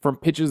 came from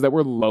pitches that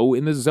were low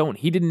in the zone.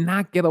 He did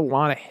not get a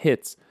lot of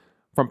hits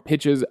from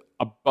pitches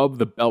above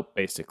the belt,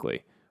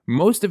 basically.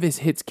 Most of his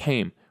hits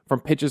came from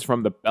pitches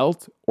from the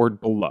belt or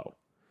below.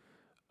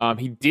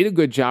 He did a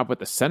good job with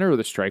the center of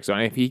the strike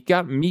zone. If he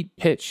got meat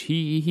pitch,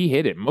 he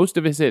hit it. Most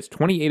of his hits,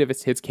 28 of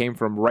his hits, came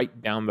from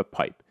right down the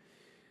pipe.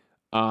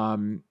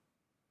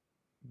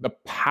 The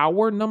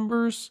power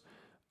numbers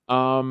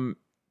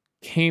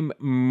came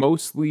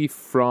mostly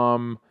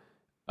from,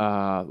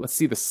 let's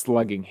see the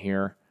slugging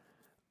here.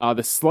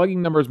 The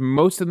slugging numbers,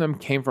 most of them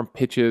came from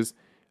pitches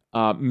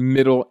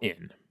middle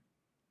in.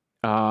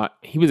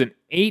 He was an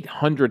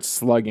 800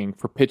 slugging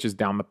for pitches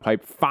down the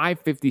pipe,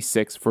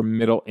 556 for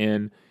middle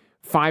in,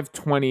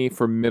 520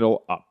 for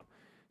middle up.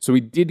 So he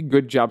did a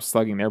good job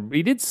slugging there, but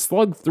he did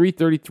slug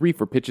 333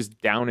 for pitches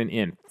down and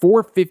in,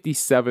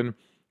 457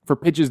 for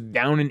pitches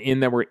down and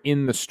in that were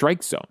in the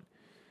strike zone.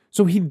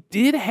 So he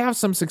did have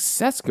some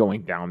success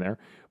going down there,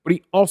 but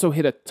he also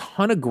hit a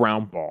ton of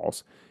ground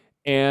balls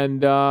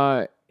and,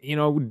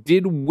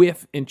 did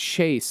whiff and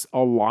chase a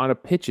lot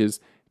of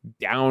pitches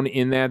down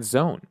in that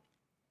zone.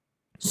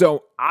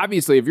 So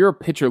obviously, if you're a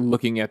pitcher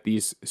looking at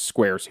these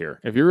squares here,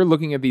 if you're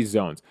looking at these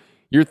zones,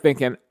 you're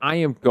thinking, I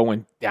am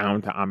going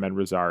down to Ahmed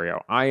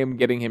Rosario. I am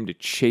getting him to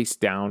chase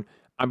down.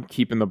 I'm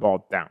keeping the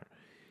ball down.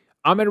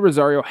 Ahmed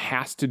Rosario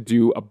has to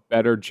do a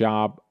better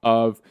job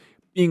of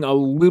being a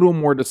little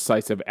more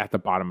decisive at the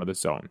bottom of the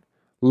zone,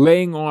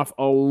 laying off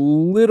a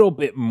little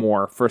bit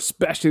more for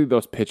especially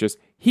those pitches.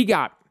 He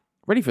got,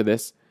 ready for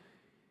this,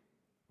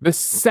 the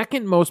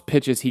second most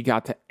pitches he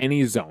got to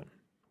any zone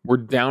were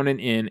down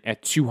and in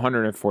at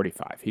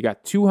 245. He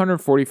got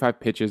 245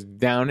 pitches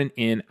down and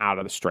in out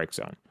of the strike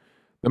zone.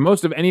 The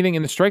most of anything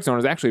in the strike zone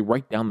is actually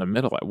right down the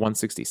middle at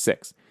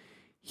 166.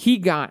 He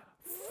got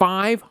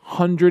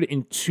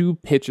 502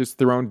 pitches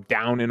thrown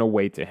down and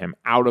away to him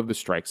out of the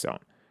strike zone.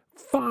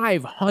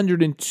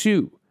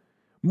 502.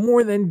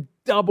 More than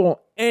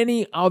double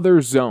any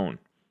other zone.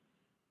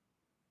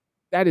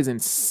 That is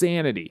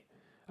insanity.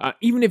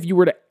 Even if you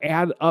were to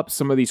add up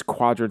some of these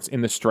quadrants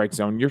in the strike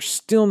zone, you're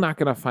still not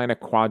going to find a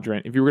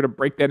quadrant. If you were to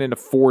break that into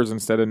 4s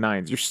instead of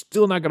 9s, you're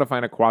still not going to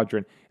find a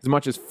quadrant as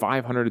much as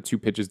 502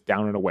 pitches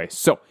down and away.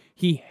 So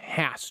he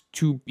has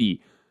to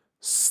be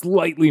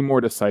slightly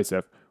more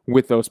decisive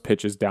with those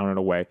pitches down and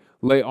away.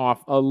 Lay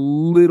off a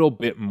little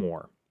bit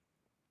more.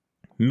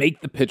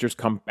 make the pitchers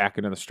come back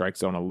into the strike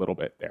zone a little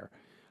bit there.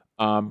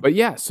 But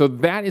yeah, so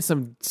that is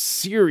some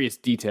serious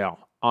detail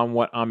on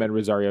what Ahmed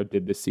Rosario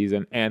did this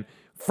season. And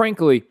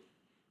frankly,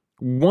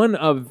 one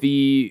of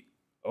the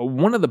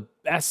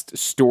best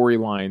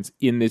storylines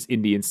in this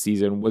Indians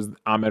season was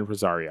Ahmed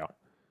Rosario.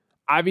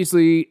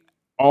 Obviously,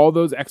 all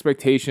those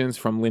expectations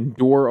from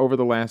Lindor over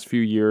the last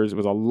few years, it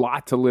was a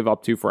lot to live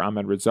up to for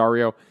Ahmed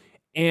Rosario,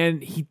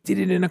 and he did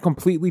it in a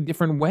completely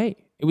different way.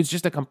 It was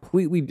just a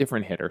completely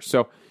different hitter.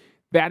 So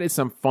that is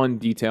some fun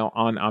detail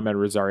on Ahmed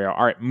Rosario.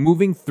 All right,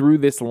 moving through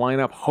this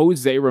lineup,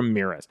 Jose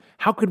Ramirez.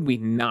 How could we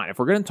not? If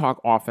we're going to talk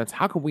offense,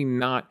 how could we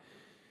not,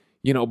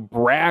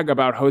 brag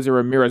about Jose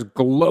Ramirez,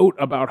 gloat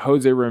about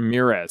Jose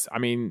Ramirez? I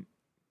mean,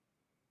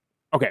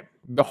 okay,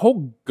 the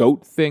whole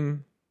GOAT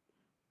thing,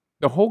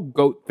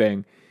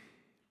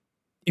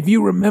 if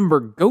you remember,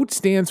 GOAT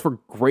stands for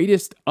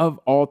greatest of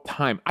all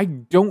time. I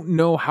don't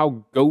know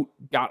how GOAT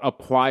got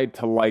applied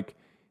to,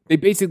 they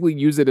basically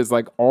use it as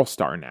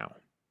all-star now.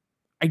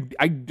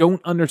 I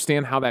don't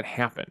understand how that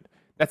happened.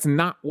 That's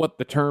not what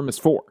the term is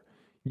for.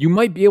 You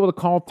might be able to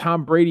call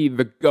Tom Brady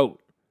the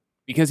GOAT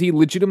because he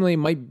legitimately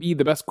might be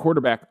the best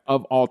quarterback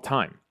of all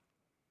time.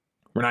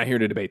 We're not here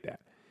to debate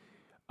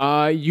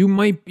that. You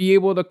might be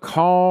able to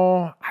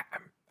call,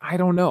 I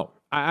don't know.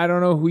 I don't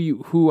know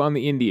who on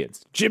the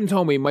Indians. Jim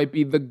Thome might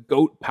be the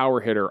GOAT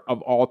power hitter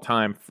of all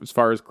time as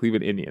far as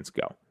Cleveland Indians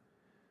go.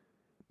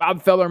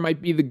 Bob Feller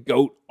might be the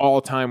GOAT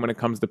all time when it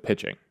comes to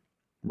pitching,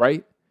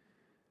 right?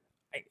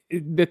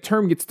 The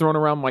term gets thrown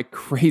around like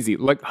crazy.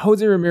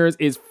 Jose Ramirez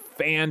is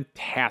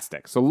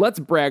fantastic. So let's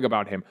brag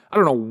about him. I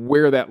don't know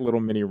where that little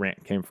mini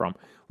rant came from.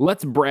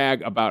 Let's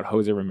brag about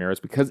Jose Ramirez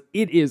because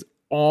it is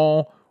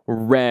all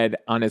red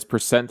on his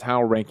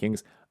percentile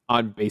rankings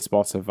on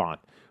Baseball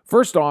Savant.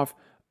 First off,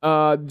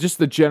 just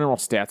the general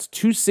stats,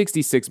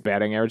 266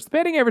 batting average. The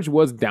batting average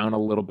was down a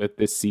little bit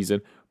this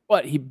season,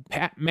 but he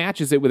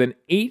matches it with an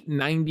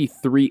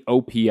 893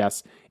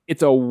 OPS.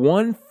 It's a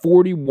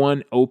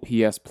 141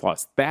 OPS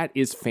plus. That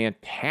is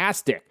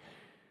fantastic.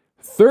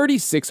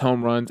 36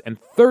 home runs and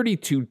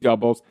 32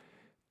 doubles,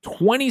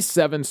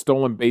 27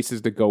 stolen bases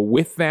to go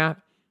with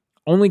that.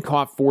 Only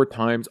caught 4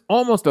 times,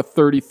 almost a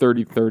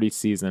 30-30-30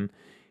 season.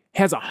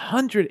 Has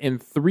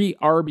 103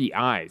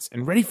 RBIs.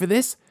 And ready for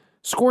this?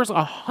 Scores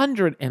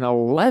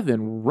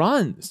 111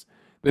 runs.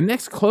 The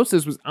next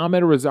closest was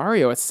Ahmed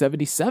Rosario at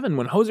 77.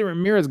 When Jose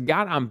Ramirez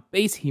got on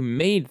base, he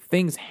made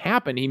things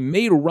happen. He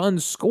made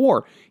runs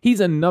score. He's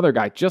another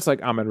guy, just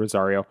like Ahmed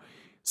Rosario.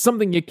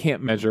 Something you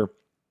can't measure.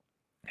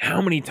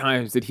 How many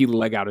times did he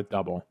leg out a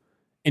double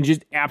and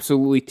just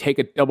absolutely take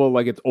a double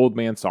like it's old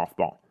man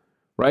softball,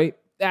 right?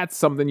 That's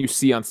something you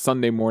see on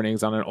Sunday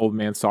mornings on an old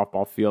man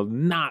softball field,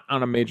 not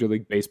on a Major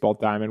League Baseball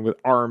diamond with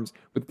arms,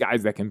 with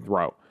guys that can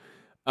throw.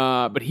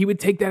 But he would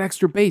take that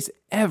extra base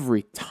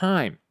every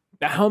time.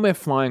 The helmet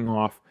flying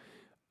off,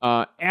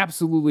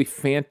 absolutely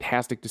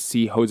fantastic to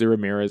see Jose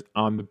Ramirez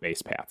on the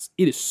base paths.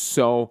 It is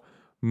so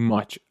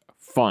much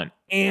fun.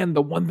 And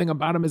the one thing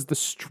about him is the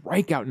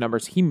strikeout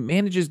numbers. He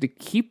manages to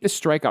keep the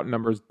strikeout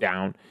numbers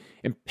down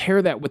and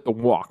pair that with the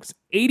walks.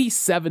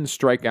 87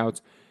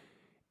 strikeouts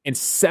and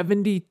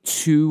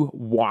 72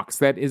 walks.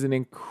 That is an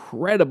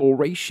incredible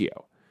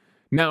ratio.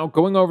 Now,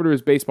 going over to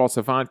his Baseball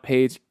Savant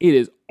page, it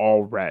is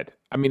all red.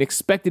 I mean,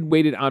 expected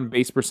weighted on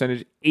base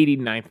percentage,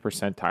 89th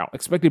percentile.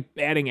 Expected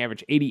batting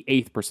average,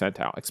 88th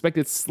percentile.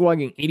 Expected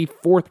slugging,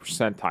 84th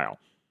percentile.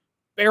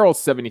 Barrels,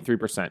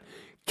 73%.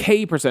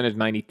 K percentage,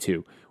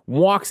 92.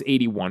 Walks,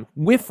 81.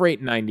 Whiff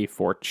rate,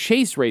 94.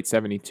 Chase rate,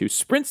 72.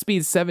 Sprint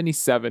speed,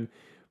 77.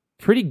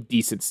 Pretty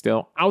decent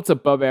still. Outs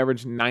above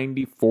average,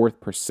 94th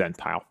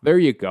percentile. There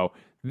you go.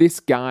 This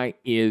guy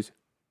is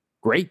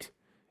great.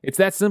 It's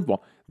that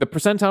simple. The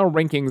percentile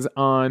rankings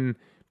on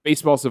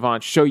Baseball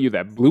Savant show you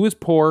that blue is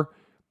poor,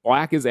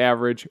 black is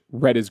average,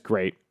 red is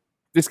great.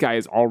 This guy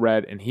is all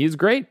red, and he is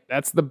great.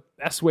 That's the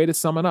best way to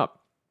sum it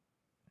up.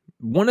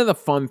 One of the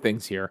fun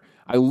things here,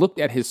 I looked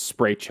at his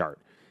spray chart,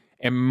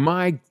 and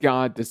my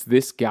God, does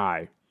this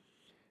guy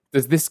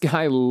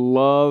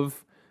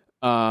love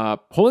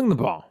pulling the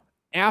ball?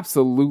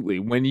 Absolutely.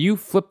 When you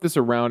flip this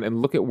around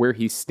and look at where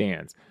he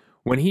stands,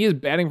 when he is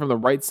batting from the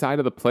right side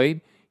of the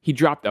plate, he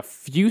dropped a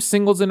few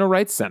singles into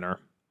right center,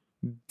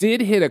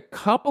 did hit a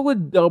couple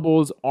of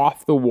doubles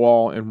off the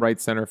wall in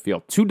right center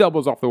field. 2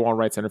 doubles off the wall in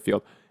right center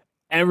field.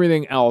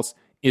 Everything else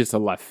is to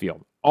left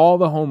field. All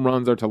the home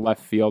runs are to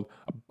left field.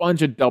 A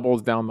bunch of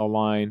doubles down the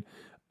line.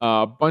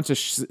 A bunch of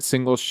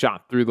singles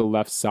shot through the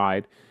left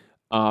side.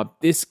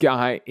 This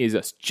guy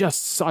is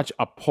just such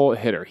a pull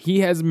hitter.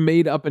 He has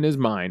made up in his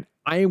mind,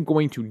 I am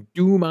going to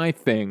do my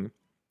thing.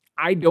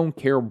 I don't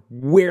care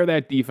where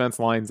that defense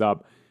lines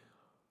up.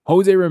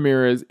 Jose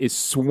Ramirez is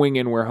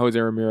swinging where Jose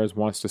Ramirez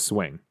wants to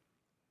swing.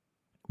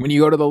 When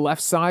you go to the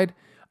left side,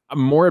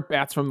 more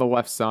at-bats from the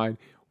left side,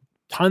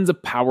 tons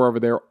of power over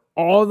there.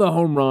 All the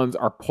home runs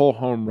are pull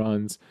home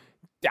runs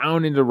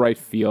down into right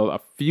field, a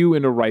few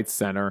into right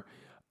center.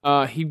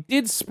 He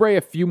did spray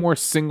a few more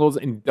singles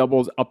and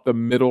doubles up the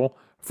middle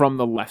from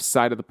the left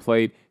side of the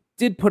plate.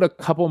 Did put a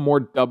couple more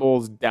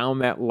doubles down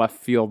that left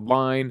field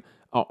line.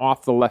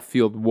 off the left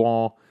field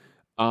wall.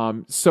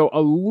 So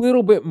a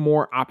little bit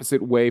more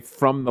opposite way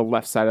from the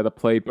left side of the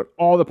plate, but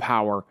all the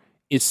power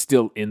is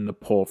still in the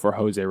pull for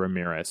Jose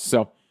Ramirez.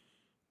 So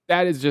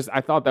that is just,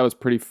 I thought that was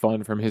pretty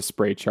fun from his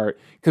spray chart,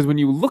 because when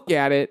you look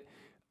at it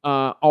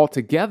all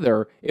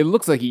together, it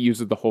looks like he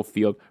uses the whole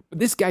field, but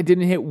this guy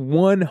didn't hit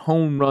one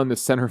home run to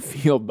center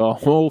field the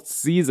whole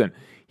season.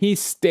 He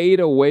stayed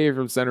away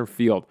from center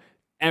field.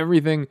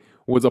 Everything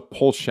was a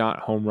pull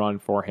shot home run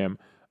for him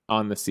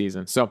on the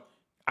season. So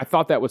I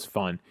thought that was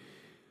fun.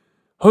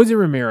 Jose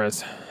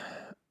Ramirez,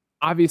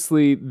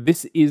 obviously,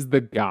 this is the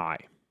guy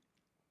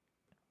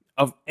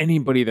of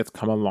anybody that's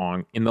come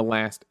along in the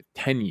last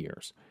 10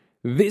 years.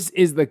 This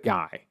is the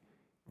guy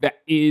that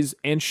is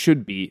and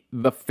should be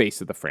the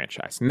face of the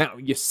franchise. Now,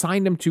 you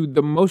signed him to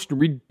the most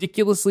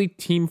ridiculously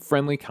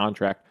team-friendly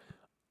contract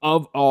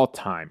of all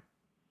time.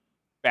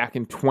 Back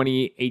in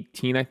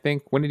 2018, I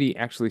think. When did he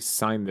actually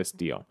sign this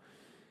deal?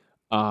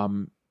 He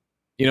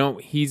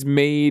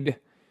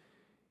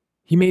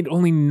made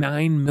only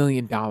 $9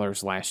 million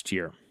last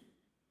year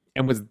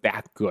and was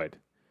that good.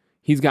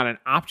 He's got an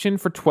option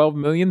for $12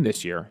 million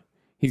this year.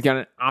 He's got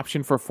an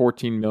option for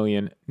 $14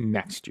 million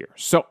next year.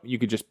 So you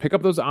could just pick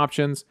up those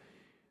options.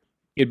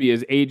 It'd be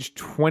his age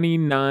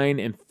 29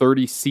 and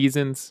 30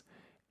 seasons,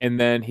 and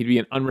then he'd be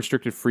an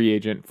unrestricted free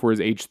agent for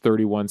his age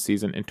 31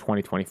 season in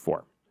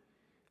 2024.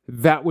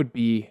 That would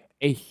be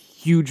a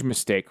huge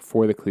mistake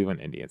for the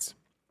Cleveland Indians.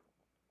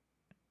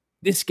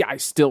 This guy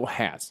still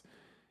has.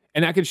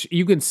 And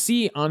you can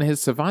see on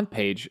his Savant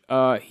page,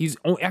 he's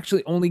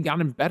actually only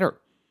gotten better.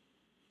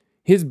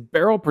 His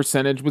barrel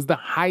percentage was the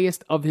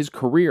highest of his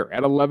career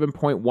at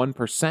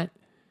 11.1%.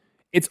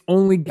 It's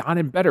only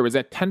gotten better. It was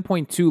at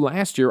 10.2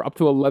 last year, up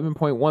to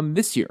 11.1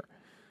 this year.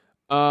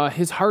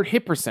 His hard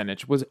hit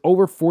percentage was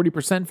over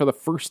 40% for the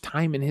first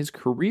time in his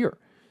career.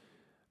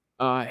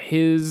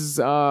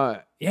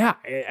 Everything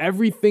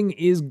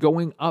is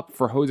going up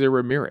for Jose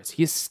Ramirez.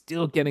 He is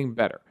still getting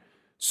better.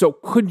 So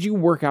could you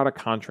work out a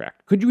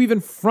contract? Could you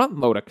even front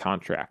load a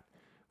contract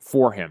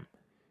for him?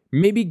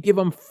 Maybe give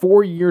him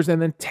 4 years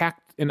and then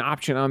tack an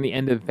option on the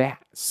end of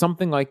that.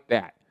 Something like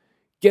that.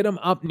 Get him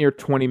up near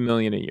 $20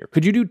 million a year.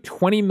 Could you do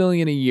 $20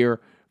 million a year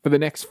for the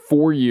next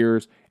 4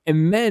 years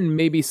and then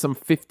maybe some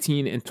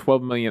 15 and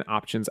 12 million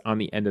options on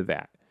the end of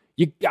that?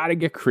 You got to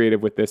get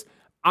creative with this.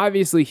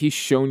 Obviously, he's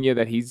shown you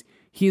that he's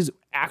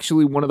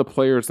actually one of the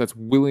players that's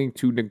willing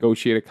to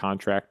negotiate a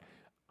contract.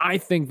 I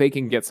think they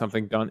can get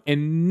something done,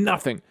 and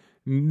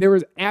there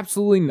is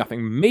absolutely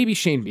nothing, maybe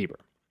Shane Bieber,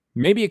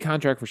 maybe a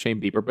contract for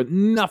Shane Bieber, but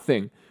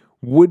nothing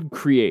would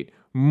create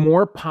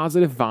more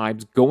positive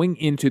vibes going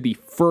into the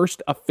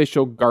first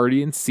official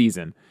Guardians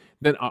season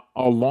than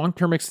a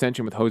long-term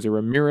extension with Jose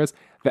Ramirez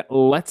that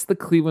lets the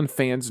Cleveland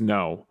fans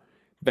know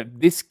that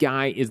this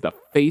guy is the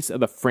face of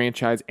the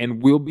franchise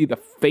and will be the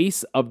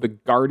face of the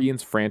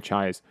Guardians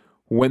franchise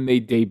when they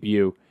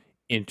debut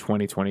in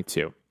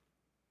 2022.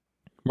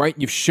 Right?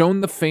 You've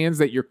shown the fans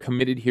that you're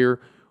committed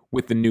here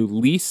with the new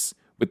lease,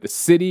 with the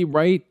city,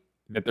 right?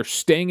 That they're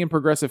staying in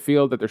Progressive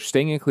Field, that they're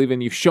staying in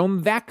Cleveland. You've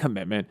shown that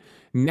commitment.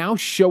 Now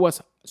show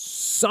us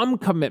some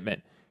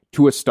commitment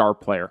to a star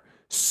player,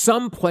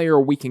 some player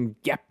we can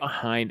get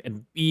behind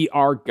and be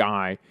our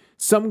guy,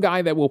 some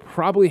guy that will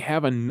probably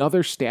have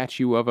another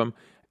statue of him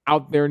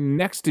out there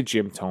next to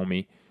Jim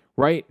Thome,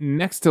 right?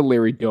 Next to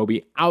Larry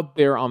Doby out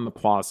there on the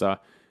plaza.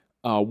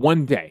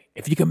 One day,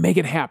 if you can make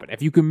it happen,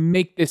 if you can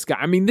make this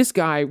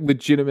guy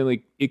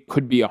legitimately, it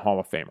could be a Hall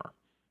of Famer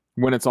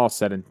when it's all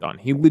said and done.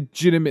 He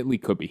legitimately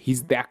could be.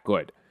 He's that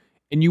good.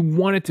 And you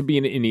want it to be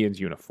an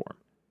Indians uniform.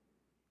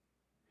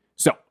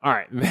 So, all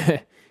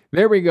right,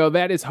 there we go.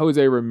 That is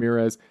Jose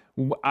Ramirez.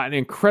 An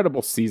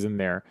incredible season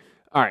there.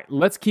 All right,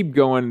 let's keep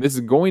going. This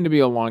is going to be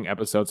a long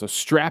episode, so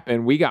strap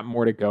in. We got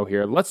more to go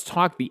here. Let's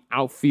talk the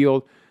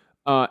outfield.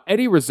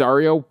 Eddie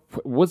Rosario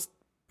was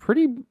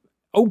pretty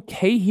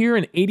okay here,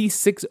 an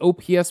 86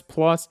 OPS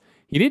plus.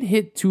 He did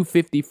hit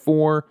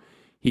 254.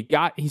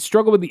 He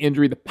struggled with the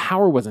injury. The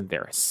power wasn't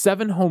there.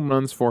 7 home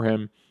runs for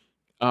him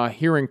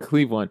here in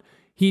Cleveland.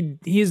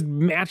 He's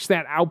matched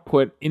that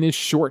output in his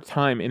short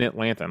time in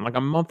Atlanta. In like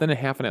a month and a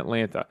half in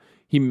Atlanta,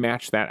 he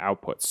matched that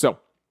output. So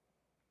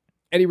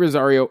Eddie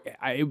Rosario,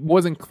 it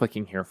wasn't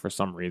clicking here for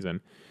some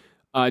reason.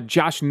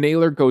 Josh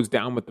Naylor goes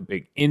down with the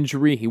big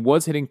injury. He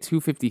was hitting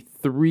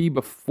 253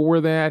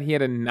 before that. He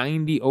had a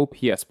 90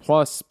 OPS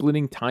plus,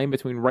 splitting time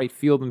between right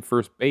field and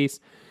first base.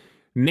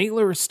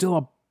 Naylor is still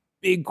a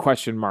big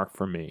question mark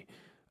for me.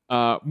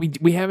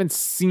 We haven't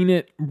seen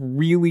it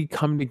really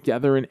come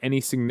together in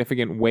any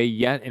significant way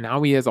yet, and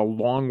now he has a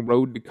long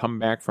road to come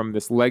back from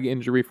this leg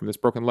injury, from this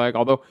broken leg,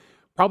 although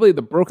probably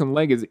the broken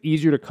leg is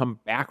easier to come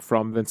back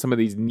from than some of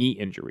these knee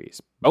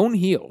injuries. Bone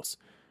heals.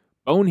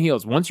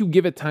 Once you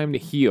give it time to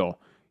heal,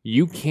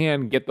 you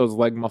can get those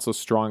leg muscles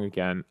strong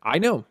again. I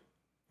know,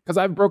 because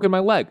I've broken my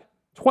leg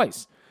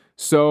twice.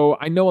 So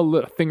I know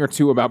a thing or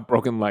two about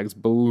broken legs.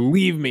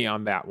 Believe me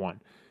on that one.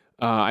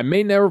 I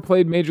may never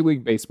played Major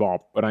League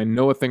Baseball, but I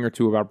know a thing or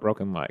two about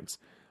broken legs.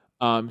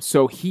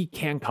 So he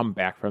can come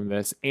back from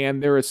this,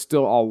 and there is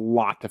still a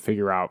lot to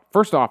figure out.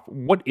 First off,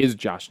 what is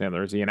Josh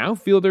Naylor? Is he an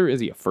outfielder? Is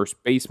he a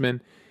first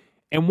baseman?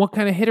 And what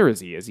kind of hitter is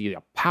he? Is he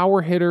a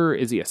power hitter?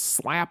 Is he a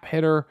slap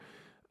hitter?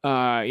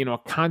 A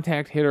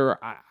contact hitter?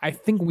 I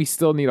think we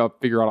still need to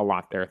figure out a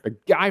lot there. The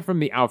guy from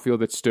the outfield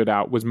that stood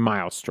out was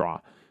Miles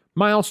Straw.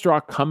 Miles Straw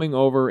coming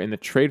over in the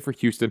trade for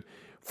Houston.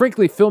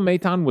 Frankly, Phil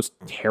Maton was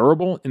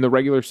terrible in the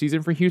regular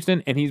season for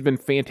Houston, and he's been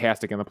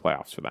fantastic in the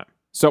playoffs for them.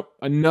 So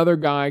another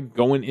guy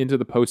going into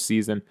the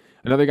postseason,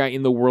 another guy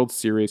in the World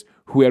Series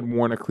who had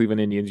worn a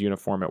Cleveland Indians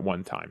uniform at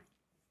one time.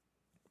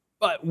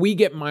 But we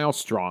get Miles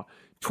Straw,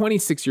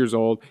 26 years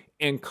old,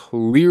 and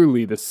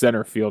clearly the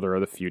center fielder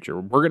of the future.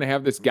 We're going to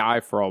have this guy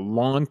for a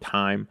long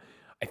time.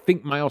 I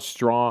think Miles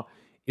Straw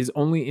is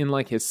only in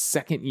like his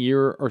second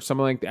year or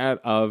something like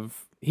that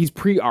he's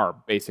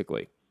pre-arb,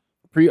 basically.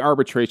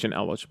 Pre-arbitration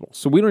eligible.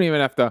 So we don't even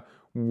have to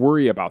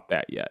worry about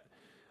that yet.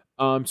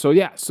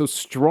 So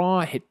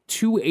Straw hit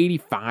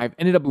 285,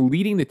 ended up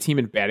leading the team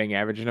in batting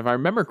average, and if I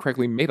remember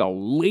correctly, made a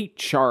late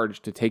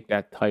charge to take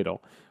that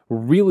title.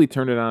 Really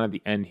turned it on at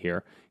the end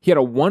here. He had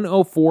a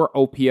 104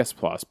 OPS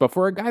plus, but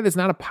for a guy that's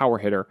not a power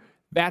hitter,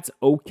 that's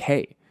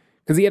okay,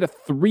 because he had a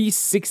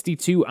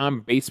 362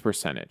 on-base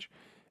percentage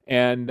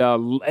and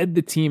led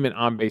the team in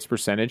on-base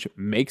percentage.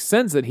 Makes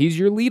sense that he's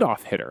your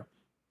leadoff hitter.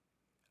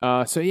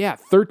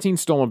 13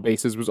 stolen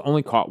bases, was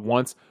only caught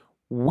once.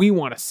 We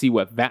want to see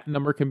what that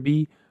number can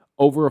be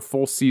over a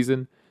full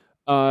season.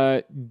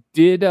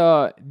 Did hit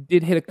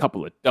a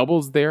couple of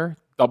doubles there.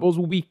 Doubles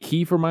will be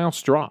key for Miles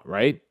Straw,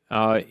 right?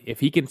 If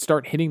he can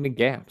start hitting the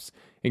gaps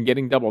and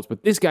getting doubles.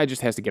 But this guy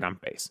just has to get on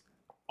base.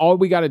 All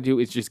we got to do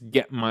is just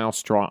get Miles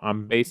Straw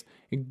on base,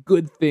 and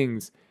good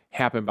things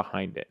happen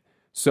behind it.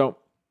 So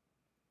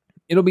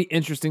it'll be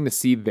interesting to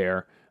see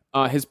there.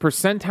 His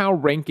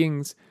percentile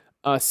rankings,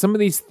 some of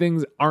these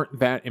things aren't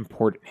that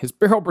important. His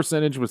barrel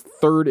percentage was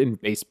third in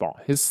baseball.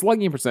 His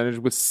slugging percentage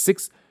was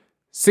third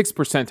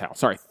percentile,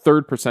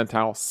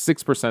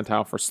 6th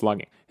percentile for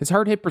slugging. His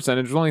hard hit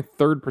percentage was only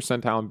 3rd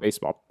percentile in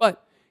baseball,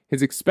 but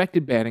his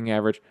expected batting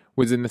average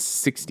was in the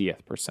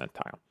 60th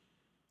percentile.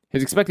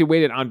 His expected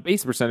weighted on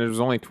base percentage was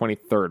only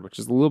 23rd, which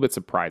is a little bit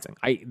surprising.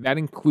 That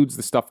includes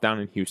the stuff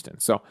down in Houston,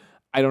 so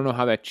I don't know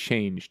how that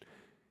changed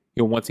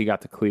once he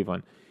got to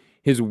Cleveland.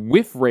 His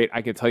whiff rate,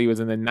 I can tell you,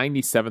 is in the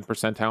 97th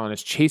percentile, and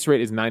his chase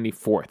rate is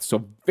 94th.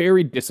 So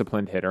very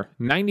disciplined hitter.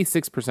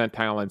 96th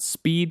percentile in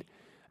speed.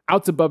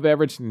 Outs above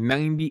average,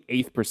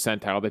 98th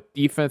percentile. The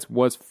defense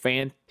was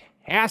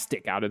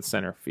fantastic out in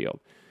center field.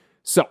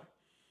 So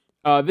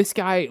this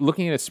guy,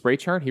 looking at his spray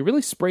chart, he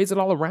really sprays it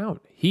all around.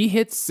 He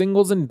hits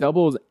singles and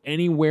doubles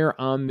anywhere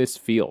on this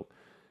field.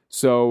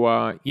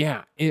 So,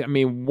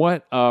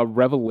 what a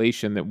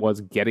revelation that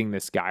was getting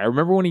this guy. I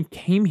remember when he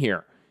came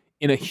here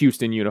in a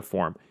Houston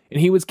uniform, and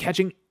he was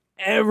catching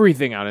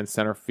everything out in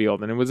center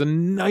field, and it was a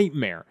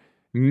nightmare.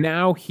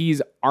 Now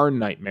he's our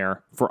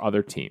nightmare for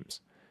other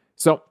teams.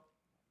 So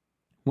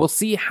we'll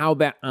see how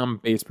that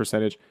on-base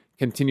percentage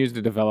continues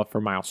to develop for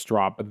Miles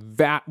Straw, but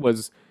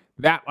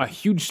a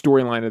huge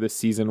storyline of this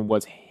season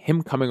was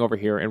him coming over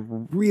here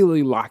and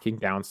really locking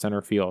down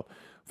center field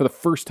for the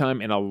first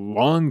time in a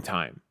long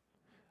time.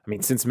 I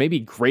mean, since maybe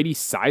Grady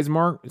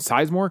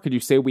Sizemore, could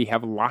you say we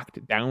have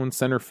locked down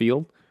center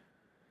field?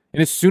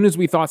 And as soon as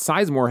we thought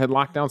Sizemore had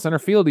locked down center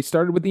field, he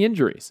started with the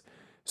injuries.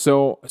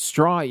 So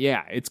Straw,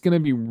 it's going to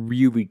be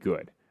really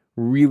good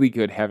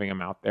having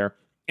him out there.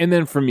 And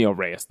then Franmil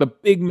Reyes, the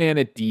big man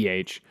at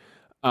DH,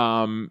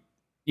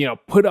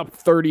 put up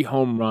 30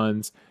 home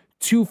runs,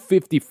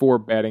 254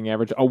 batting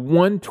average, a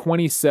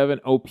 127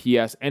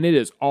 OPS, and it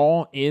is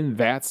all in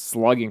that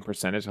slugging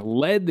percentage.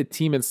 Led the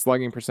team in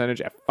slugging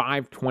percentage at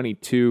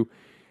 522.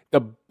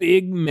 The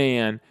big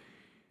man,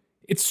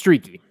 it's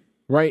streaky.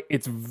 Right?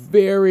 It's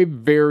very,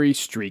 very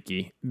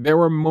streaky. There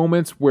were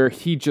moments where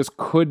he just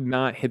could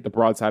not hit the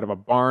broadside of a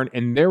barn,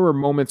 and there were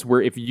moments where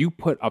if you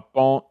put a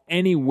ball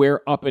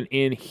anywhere up and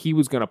in, he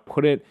was going to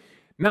put it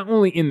not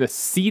only in the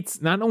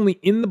seats, not only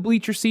in the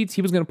bleacher seats,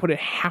 he was going to put it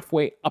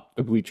halfway up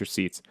the bleacher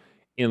seats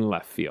in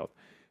left field.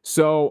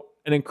 So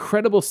an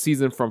incredible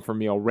season from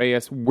Franmil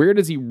Reyes. Where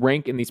does he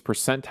rank in these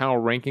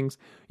percentile rankings?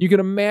 You can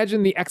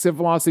imagine the exit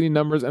velocity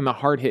numbers and the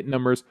hard hit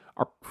numbers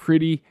are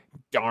pretty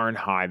darn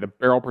high. The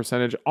barrel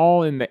percentage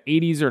all in the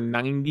 80s or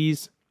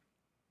 90s.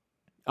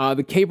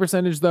 The K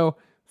percentage, though,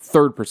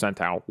 3rd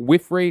percentile.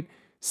 Whiff rate,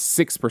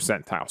 6th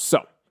percentile.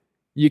 So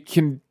you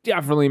can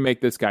definitely make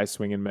this guy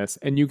swing and miss,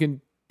 and you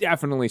can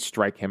definitely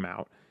strike him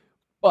out.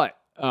 But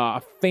a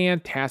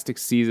fantastic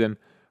season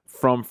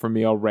from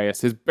Franmil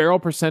Reyes. His barrel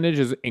percentage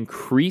is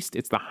increased.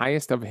 It's the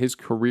highest of his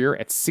career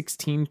at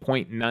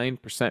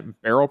 16.9%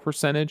 barrel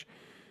percentage.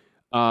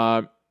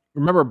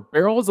 Remember,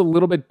 barrel is a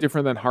little bit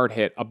different than hard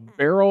hit. A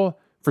barrel,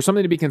 for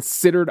something to be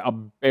considered a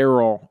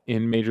barrel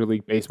in Major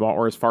League Baseball,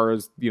 or as far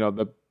as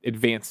the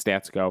advanced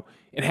stats go,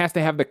 it has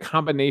to have the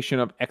combination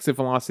of exit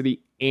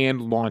velocity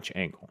and launch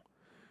angle.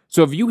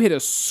 So if you hit a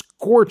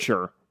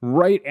scorcher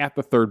right at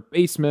the third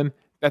baseman,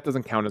 that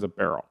doesn't count as a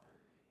barrel.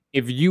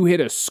 If you hit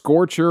a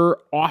scorcher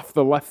off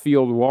the left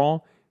field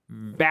wall,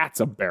 That's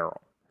a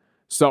barrel.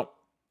 So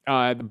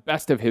the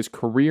best of his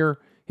career,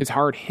 his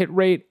hard hit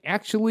rate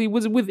actually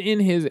was within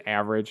his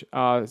average.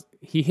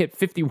 He hit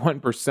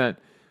 51%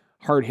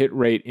 hard hit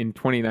rate in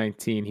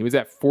 2019. He was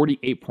at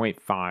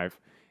 48.5.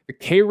 The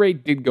K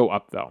rate did go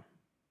up, though.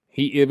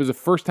 It was the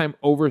first time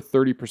over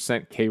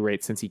 30% K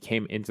rate since he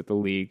came into the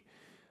league.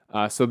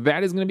 So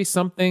that is going to be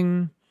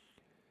something,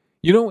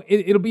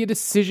 it'll be a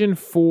decision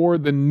for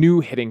the new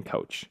hitting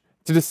coach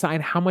to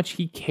decide how much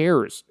he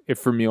cares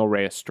if Franmil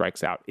Reyes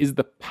strikes out. Is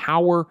the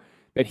power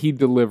that he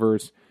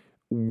delivers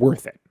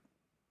worth it?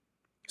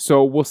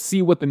 So we'll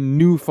see what the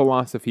new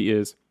philosophy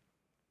is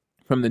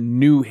from the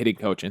new hitting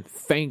coach. And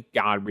thank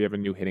God we have a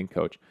new hitting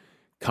coach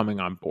coming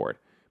on board.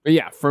 But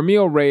yeah,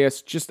 Franmil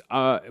Reyes,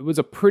 it was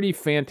a pretty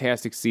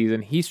fantastic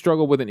season. He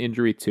struggled with an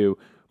injury too.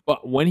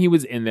 But when he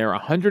was in there,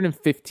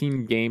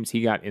 115 games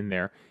he got in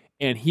there,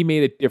 and he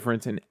made a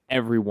difference in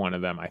every one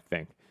of them, I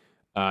think.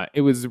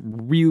 It was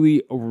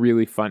really,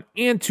 really fun.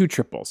 And 2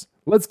 triples.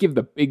 Let's give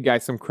the big guy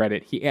some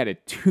credit. He added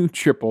 2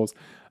 triples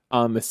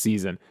on the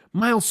season.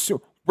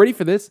 Ready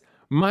for this?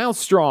 Miles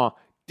Straw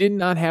did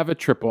not have a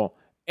triple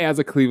as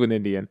a Cleveland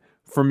Indian.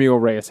 Franmil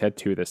Reyes had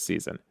 2 this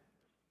season.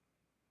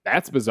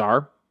 That's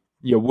bizarre.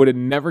 You would have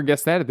never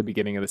guessed that at the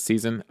beginning of the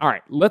season. All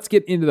right, let's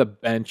get into the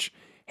bench.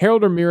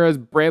 Harold Ramirez,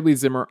 Bradley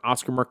Zimmer,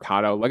 Oscar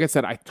Mercado. Like I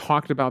said, I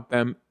talked about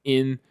them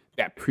in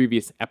that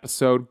previous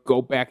episode.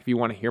 Go back if you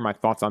want to hear my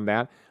thoughts on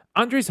that.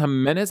 Andres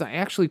Gimenez, I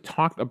actually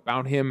talked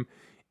about him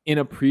in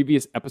a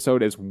previous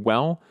episode as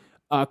well.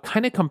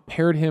 Kind of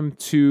compared him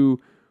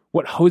to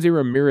what Jose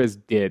Ramirez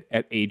did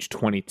at age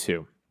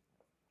 22.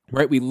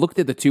 Right? We looked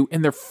at the two,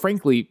 and they're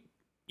frankly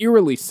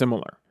eerily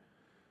similar.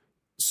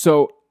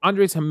 So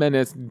Andres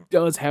Gimenez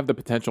does have the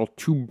potential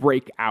to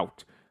break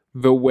out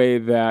the way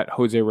that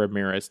Jose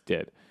Ramirez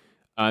did.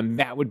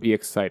 That would be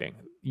exciting.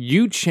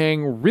 Yu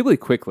Chang, really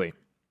quickly.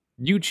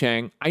 Yu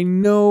Chang, I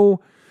know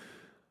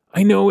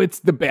it's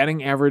the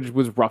batting average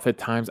was rough at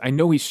times. I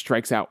know he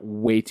strikes out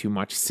way too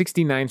much.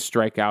 69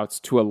 strikeouts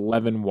to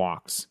 11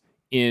 walks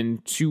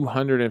in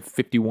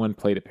 251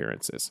 plate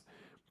appearances.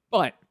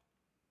 But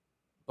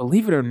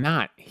believe it or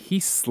not, he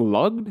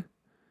slugged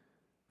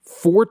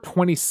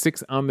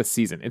 426 on the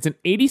season. It's an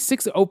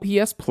 86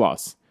 OPS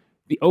plus.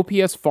 The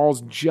OPS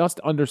falls just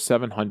under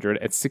 700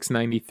 at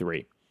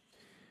 693.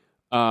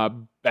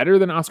 Better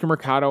than Oscar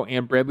Mercado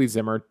and Bradley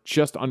Zimmer,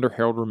 just under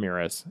Harold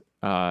Ramirez.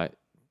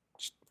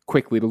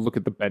 Quickly to look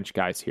at the bench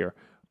guys here.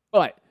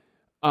 But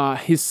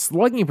his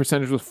slugging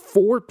percentage was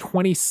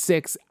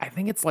 426. I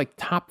think it's like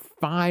top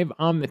 5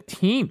 on the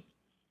team.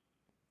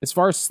 As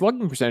far as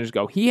slugging percentage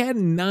go, he had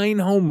 9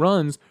 home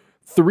runs,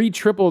 3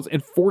 triples,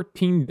 and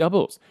 14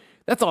 doubles.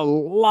 That's a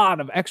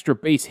lot of extra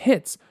base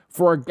hits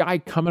for a guy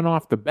coming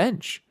off the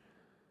bench.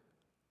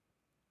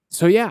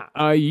 So yeah,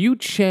 Yu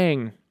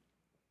Chang,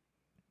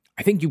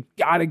 I think you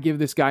got to give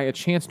this guy a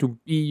chance to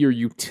be your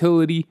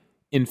utility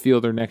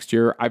infielder next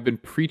year. I've been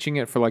preaching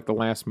it for like the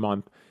last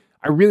month.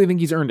 I really think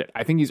he's earned it.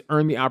 I think he's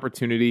earned the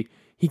opportunity.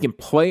 He can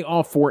play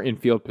all 4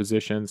 infield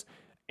positions,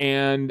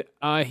 and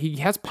he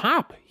has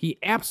pop. He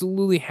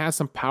absolutely has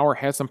some power,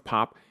 has some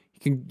pop. He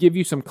can give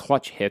you some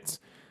clutch hits.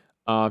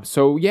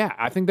 So yeah,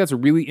 I think that's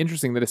really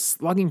interesting that his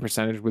slugging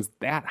percentage was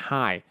that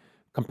high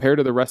compared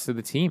to the rest of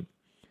the team.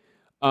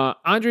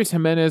 Andres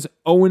Gimenez,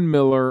 Owen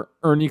Miller,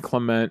 Ernie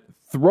Clement,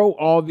 throw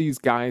all these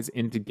guys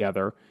in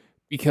together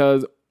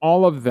because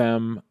all of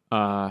them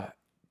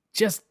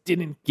just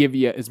didn't give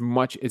you as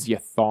much as you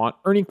thought.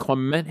 Ernie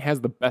Clement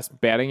has the best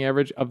batting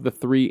average of the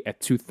 3 at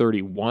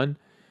 231.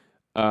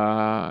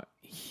 Andres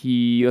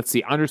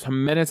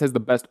Gimenez has the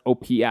best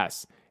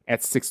OPS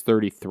at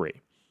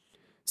 633.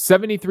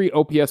 73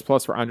 OPS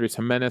plus for Andres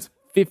Gimenez,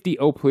 50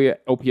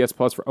 OPS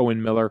plus for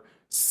Owen Miller,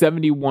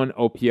 71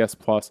 OPS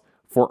plus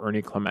for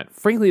Ernie Clement.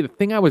 Frankly, the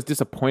thing I was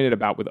disappointed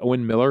about with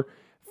Owen Miller,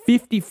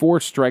 54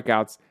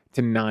 strikeouts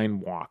to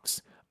 9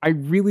 walks. I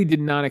really did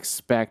not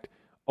expect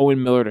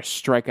Owen Miller to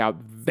strike out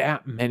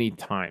that many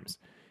times.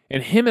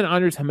 And him and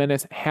Andres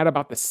Gimenez had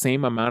about the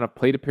same amount of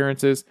plate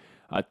appearances,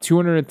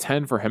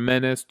 210 for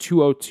Gimenez,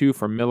 202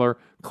 for Miller.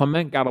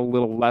 Clement got a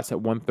little less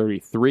at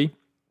 133.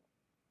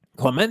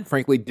 Clement,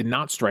 frankly, did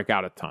not strike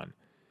out a ton.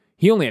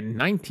 He only had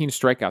 19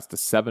 strikeouts to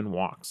 7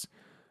 walks.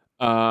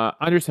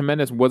 Andres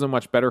Gimenez wasn't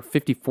much better,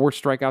 54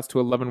 strikeouts to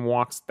 11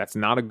 walks. That's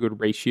not a good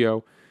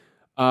ratio.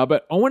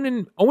 But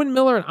Owen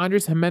Miller and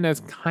Andres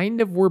Gimenez kind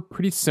of were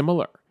pretty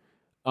similar.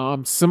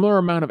 Similar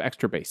amount of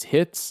extra base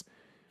hits.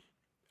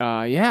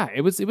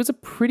 It was a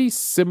pretty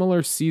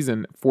similar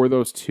season for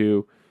those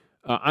two.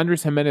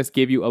 Andres Gimenez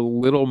gave you a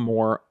little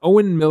more.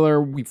 Owen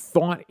Miller, we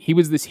thought he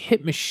was this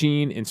hit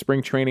machine in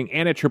spring training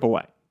and at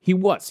AAA. He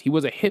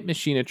was a hit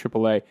machine at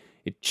AAA.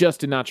 It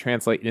just did not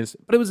translate,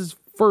 but it was his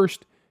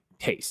first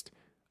taste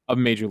of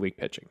Major League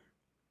pitching.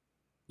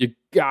 You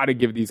got to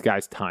give these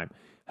guys time.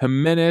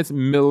 Gimenez,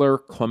 Miller,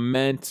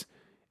 Clement,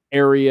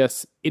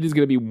 Arias, it is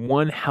going to be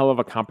one hell of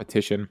a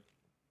competition.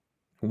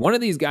 One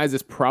of these guys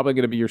is probably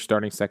going to be your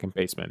starting second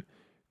baseman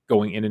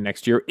going into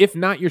next year. If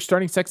not, your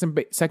starting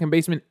second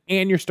baseman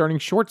and your starting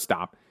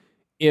shortstop.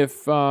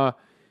 If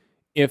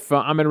if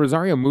Ahmed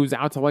Rosario moves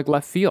out to like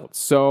left field.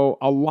 So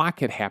a lot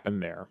could happen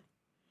there.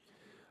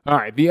 All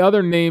right, the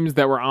other names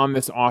that were on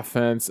this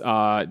offense,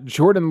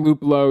 Jordan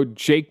Luplow,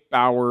 Jake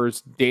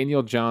Bowers,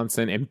 Daniel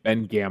Johnson, and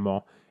Ben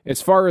Gamel.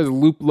 As far as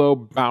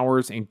Luplow,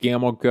 Bowers, and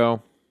Gamel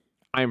go,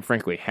 I am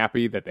frankly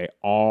happy that they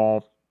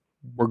all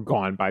were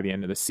gone by the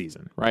end of the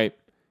season, right?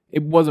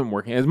 It wasn't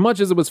working. As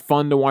much as it was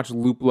fun to watch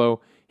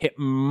Luplow hit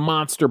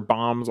monster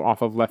bombs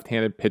off of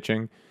left-handed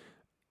pitching,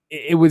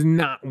 it was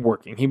not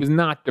working. He was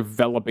not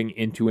developing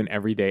into an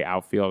everyday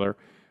outfielder.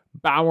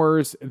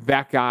 Bowers,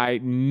 that guy,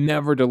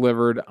 never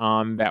delivered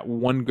on that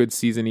one good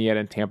season he had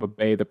in Tampa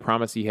Bay, the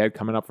promise he had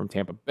coming up from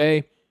Tampa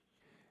Bay.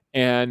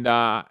 And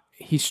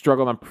he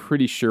struggled, I'm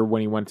pretty sure,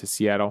 when he went to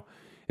Seattle.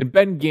 And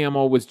Ben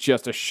Gamel was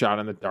just a shot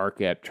in the dark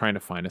at trying to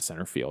find a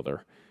center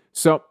fielder.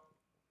 So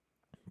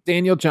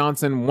Daniel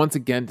Johnson, once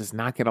again, does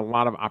not get a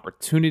lot of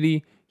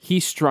opportunity. He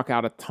struck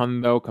out a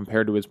ton, though,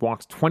 compared to his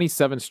walks.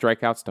 27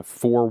 strikeouts to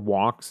 4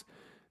 walks.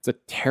 It's a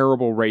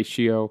terrible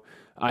ratio.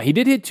 He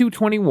did hit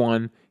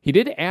 .221. He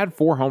did add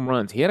 4 home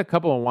runs. He had a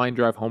couple of line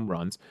drive home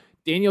runs.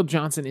 Daniel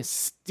Johnson is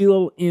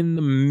still in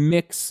the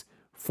mix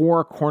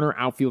for a corner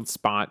outfield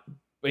spot,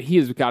 but he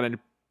has gotten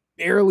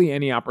barely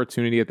any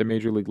opportunity at the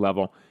major league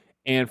level.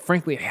 And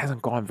frankly, it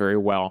hasn't gone very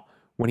well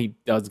when he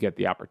does get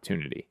the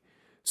opportunity.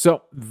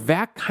 So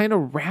that kind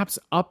of wraps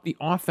up the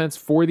offense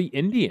for the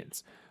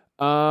Indians.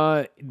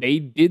 They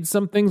did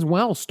some things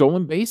well,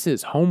 stolen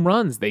bases, home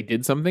runs. They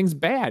did some things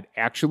bad,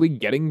 actually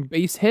getting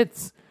base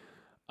hits.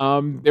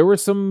 There were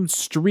some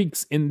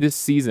streaks in this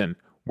season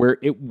where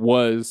it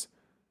was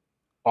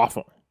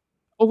awful.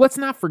 Oh, let's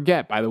not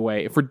forget, by the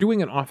way, if we're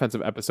doing an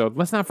offensive episode,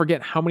 let's not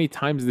forget how many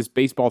times this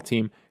baseball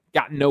team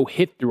got no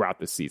hit throughout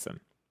the season.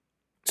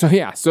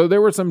 So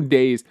there were some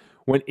days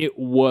when it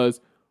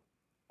was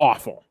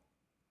awful.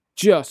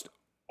 Just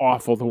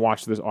awful to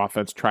watch this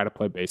offense try to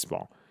play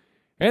baseball.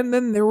 And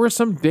then there were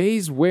some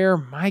days where,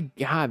 my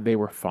God, they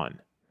were fun.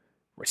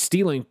 We're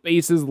stealing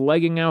bases,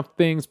 legging out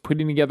things,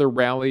 putting together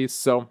rallies.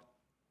 So,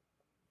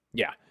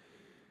 yeah,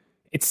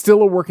 it's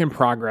still a work in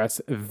progress.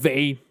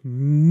 They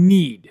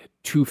need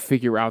to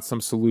figure out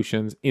some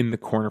solutions in the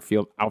corner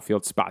field,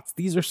 outfield spots.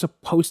 These are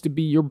supposed to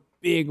be your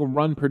big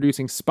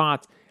run-producing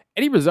spots.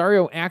 Eddie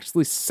Rosario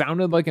actually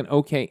sounded like an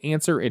okay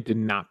answer. It did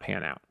not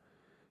pan out.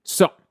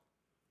 So,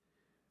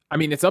 I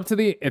mean, it's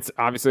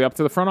obviously up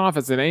to the front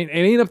office. It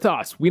ain't up to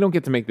us. We don't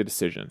get to make the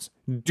decisions.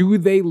 Do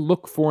they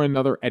look for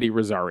another Eddie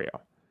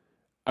Rosario?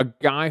 A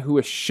guy who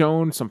has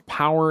shown some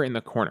power in the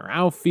corner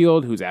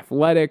outfield, who's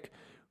athletic,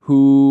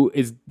 who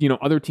is,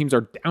 other teams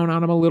are down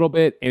on him a little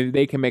bit and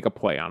they can make a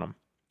play on him.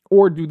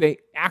 Or do they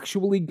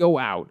actually go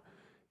out,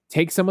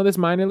 take some of this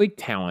minor league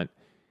talent?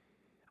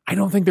 I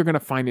don't think they're going to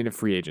find it in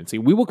free agency.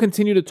 We will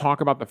continue to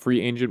talk about the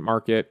free agent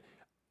market.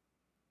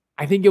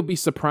 I think you'll be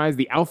surprised.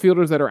 The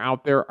outfielders that are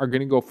out there are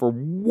going to go for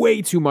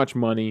way too much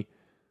money,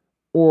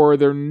 or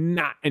they're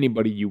not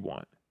anybody you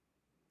want.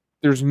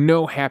 There's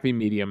no happy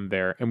medium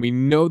there, and we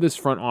know this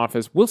front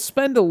office will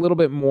spend a little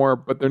bit more,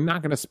 but they're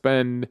not going to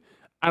spend.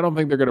 I don't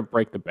think they're going to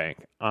break the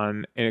bank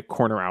on a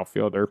corner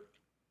outfielder,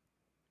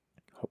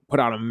 put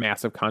out a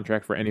massive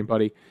contract for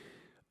anybody.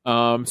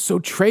 So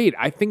trade.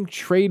 I think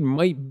trade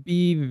might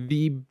be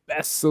the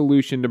best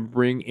solution to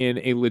bring in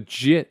a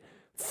legit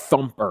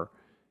thumper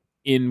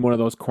in one of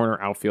those corner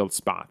outfield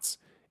spots.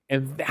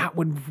 And that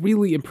would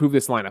really improve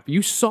this lineup.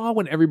 You saw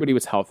when everybody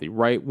was healthy,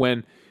 right?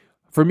 When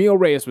Fermío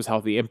Reyes was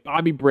healthy and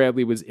Bobby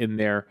Bradley was in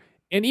there,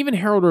 and even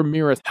Harold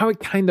Ramirez, how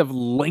it kind of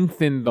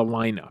lengthened the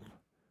lineup,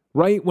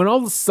 right? When all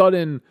of a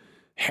sudden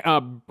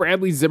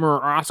Bradley Zimmer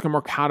or Oscar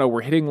Mercado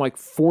were hitting like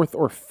 4th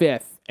or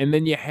 5th, and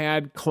then you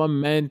had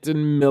Clement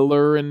and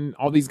Miller and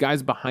all these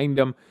guys behind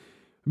them.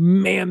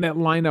 Man, that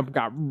lineup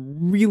got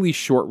really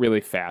short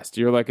really fast.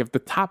 You're like, if the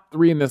top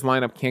 3 in this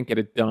lineup can't get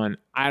it done,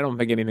 I don't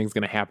think anything's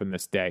going to happen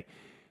this day.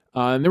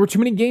 And there were too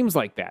many games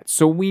like that.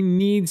 So we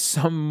need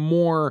some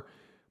more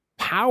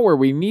power.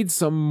 We need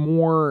some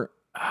more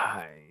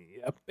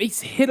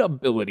base hit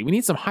ability. We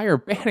need some higher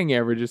batting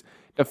averages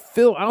to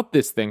fill out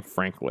this thing,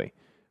 frankly.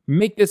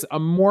 Make this a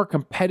more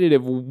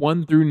competitive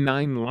 1 through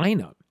 9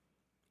 lineup.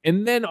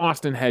 And then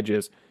Austin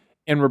Hedges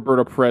and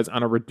Roberto Perez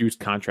on a reduced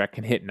contract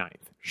can hit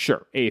 9th.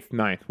 Sure, 8th,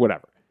 9th,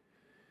 whatever.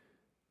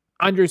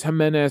 Andres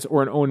Jimenez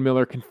or an Owen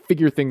Miller can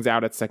figure things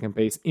out at second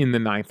base in the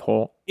 9th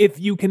hole if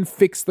you can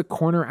fix the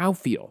corner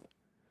outfield.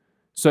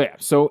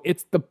 So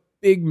it's the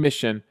big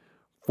mission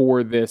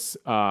for this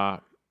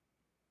offense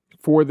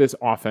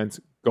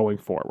going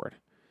forward.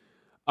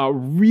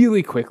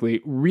 Really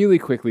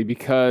quickly,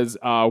 because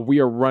we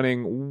are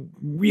running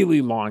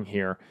really long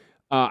here.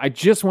 I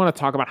just want to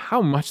talk about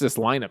how much this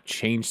lineup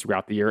changed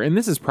throughout the year, and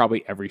this is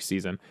probably every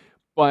season,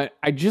 but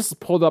I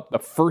just pulled up the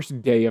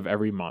first day of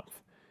every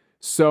month.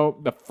 So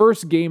the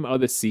first game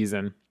of the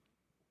season,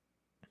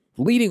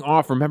 leading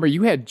off, remember,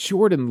 you had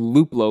Jordan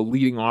Luplow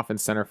leading off in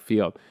center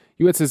field.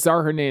 You had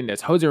Cesar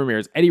Hernandez, Jose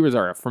Ramirez, Eddie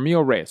Rosario,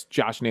 Fermío Reyes,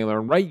 Josh Naylor,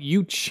 and right,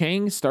 Yu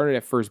Chang started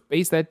at first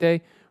base that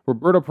day.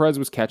 Roberto Perez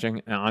was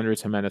catching, and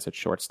Andres Jimenez at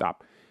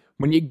shortstop.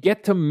 When you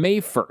get to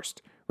May 1st,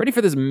 ready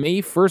for this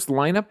May 1st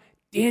lineup?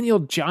 Daniel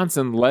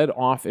Johnson led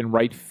off in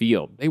right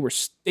field.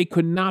 They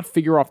could not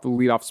figure off the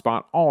leadoff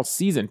spot all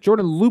season.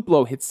 Jordan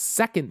Luplow hit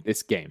second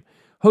this game.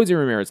 Jose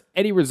Ramirez,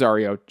 Eddie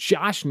Rosario,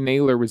 Josh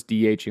Naylor was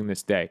DHing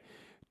this day.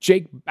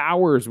 Jake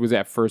Bowers was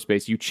at first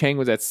base. Yu Chang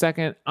was at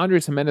second.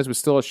 Andres Jimenez was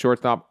still a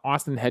shortstop.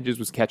 Austin Hedges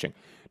was catching.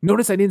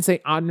 Notice I didn't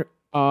say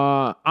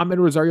Ahmed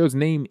Rosario's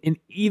name in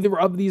either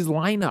of these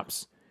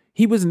lineups.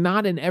 He was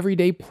not an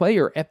everyday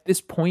player at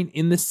this point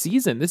in the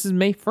season. This is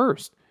May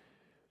 1st.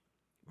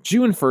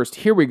 June 1st,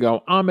 here we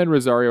go. Ahmed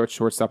Rosario at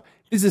shortstop.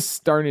 This is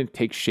starting to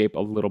take shape a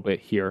little bit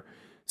here.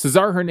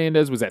 Cesar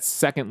Hernandez was at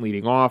second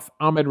leading off.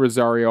 Ahmed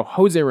Rosario,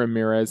 Jose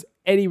Ramirez,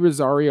 Eddie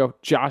Rosario,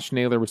 Josh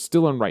Naylor was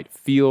still in right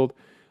field.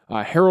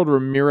 Harold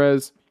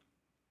Ramirez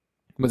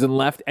was in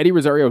left. Eddie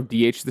Rosario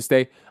DH this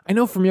day. I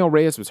know Franmil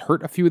Reyes was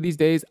hurt a few of these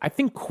days. I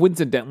think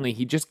coincidentally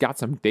he just got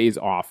some days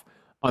off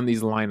on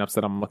these lineups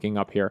that I'm looking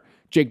up here.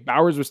 Jake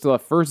Bowers was still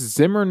at first.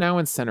 Zimmer now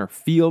in center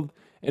field.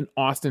 And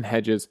Austin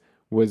Hedges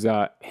was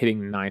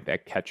hitting ninth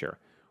at catcher.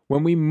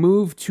 When we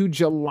move to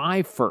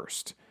July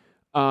 1st,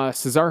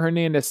 Cesar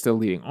Hernandez still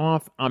leading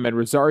off. Ahmed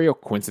Rosario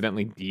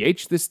coincidentally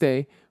DH this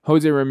day.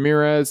 Jose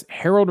Ramirez,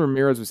 Harold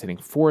Ramirez was hitting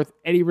fourth.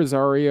 Eddie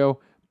Rosario,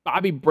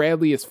 Bobby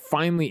Bradley is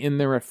finally in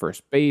there at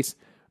first base.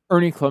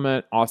 Ernie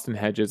Clement, Austin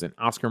Hedges, and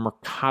Oscar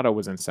Mercado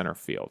was in center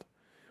field.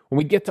 When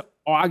we get to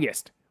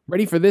August,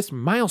 ready for this?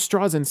 Miles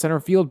Straw's in center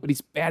field, but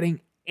he's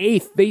batting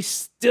eighth. They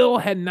still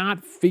had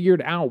not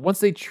figured out.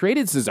 Once they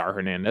traded Cesar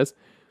Hernandez,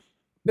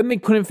 then they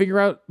couldn't figure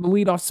out the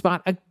leadoff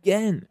spot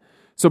again.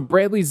 So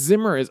Bradley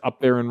Zimmer is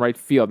up there in right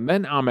field. And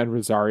then Ahmed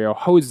Rosario,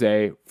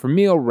 Jose,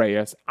 Franmil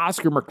Reyes,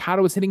 Oscar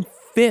Mercado was hitting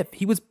fifth.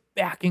 He was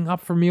backing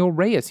up Franmil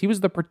Reyes. He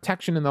was the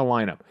protection in the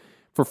lineup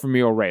for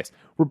Franmil Reyes.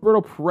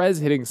 Roberto Perez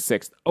hitting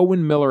sixth,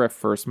 Owen Miller at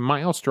first,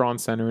 Miles Straw in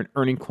center, and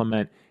Ernie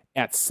Clement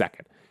at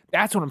second.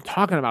 That's what I'm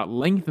talking about,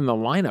 length in the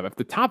lineup. If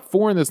the top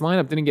four in this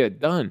lineup didn't get it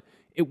done,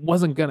 it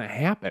wasn't going to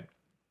happen.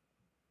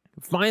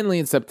 Finally,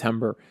 in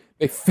September,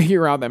 they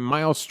figure out that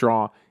Miles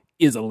Straw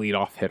is a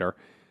leadoff hitter.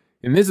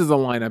 And this is a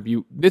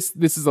lineup, this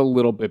is a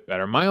little bit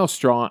better. Miles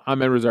Straw,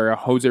 Ahmed Rosario,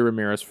 Jose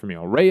Ramirez,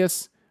 Franmil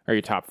Reyes are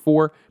your top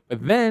four.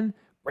 But then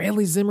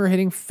Bradley Zimmer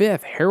hitting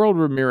fifth, Harold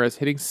Ramirez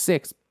hitting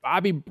sixth,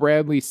 Bobby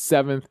Bradley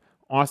seventh,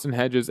 Austin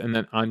Hedges, and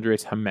then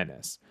Andres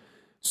Jimenez.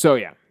 So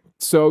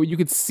you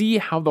could see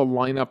how the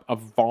lineup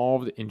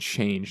evolved and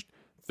changed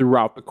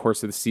throughout the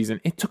course of the season.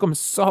 It took them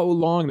so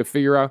long to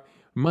figure out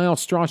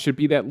Miles Straw should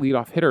be that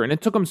leadoff hitter. And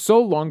it took them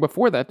so long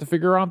before that to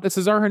figure out that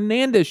Cesar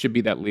Hernandez should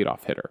be that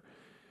leadoff hitter.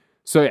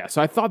 So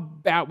I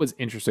thought that was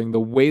interesting, the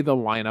way the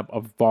lineup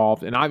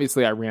evolved. And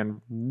obviously I ran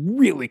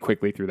really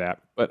quickly through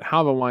that, but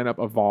how the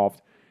lineup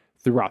evolved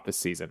throughout the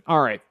season.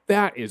 All right,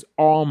 that is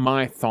all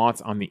my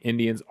thoughts on the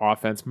Indians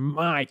offense.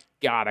 My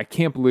God, I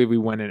can't believe we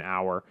went an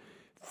hour.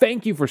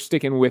 Thank you for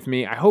sticking with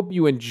me. I hope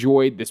you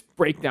enjoyed this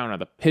breakdown of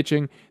the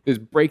pitching, this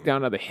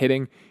breakdown of the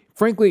hitting.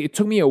 Frankly, it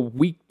took me a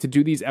week to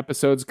do these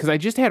episodes because I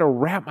just had to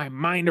wrap my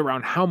mind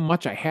around how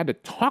much I had to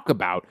talk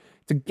about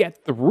to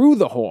get through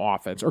the whole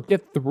offense or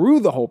get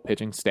through the whole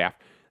pitching staff.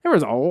 There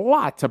was a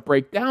lot to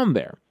break down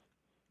there.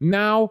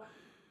 Now,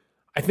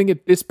 I think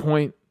at this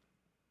point,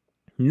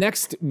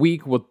 next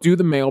week we'll do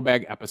the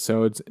mailbag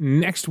episodes.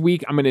 Next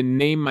week, I'm going to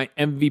name my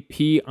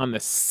MVP on the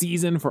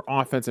season for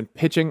offense and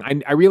pitching.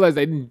 I realized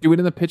I didn't do it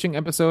in the pitching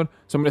episode,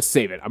 so I'm going to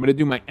save it. I'm going to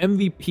do my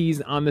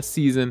MVPs on the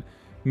season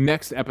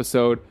next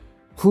episode.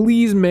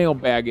 Please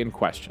mailbag in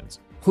questions.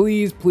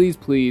 Please, please,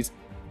 please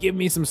give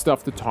me some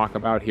stuff to talk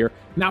about here.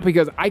 Not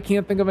because I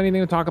can't think of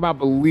anything to talk about.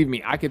 Believe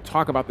me, I could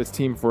talk about this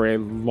team for a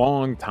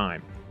long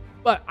time.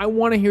 But I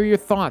want to hear your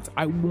thoughts.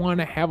 I want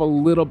to have a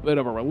little bit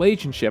of a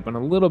relationship and a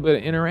little bit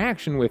of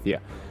interaction with you.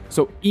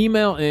 So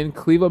email in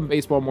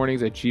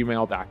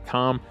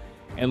clevelandbaseballmornings@gmail.com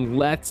and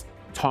let's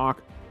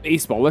talk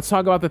baseball. Let's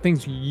talk about the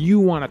things you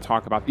want to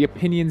talk about, the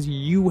opinions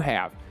you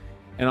have,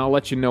 and I'll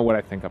let you know what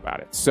I think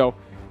about it. So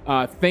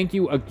thank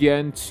you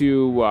again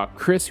to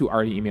Chris, who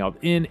already emailed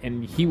in,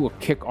 and he will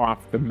kick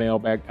off the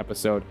mailbag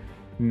episode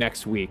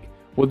next week.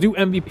 We'll do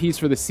MVPs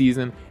for the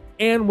season,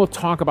 and we'll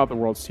talk about the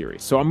World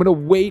Series. So I'm going to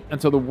wait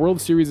until the World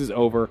Series is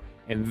over,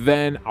 and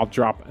then I'll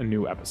drop a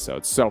new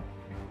episode. So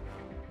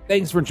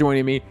thanks for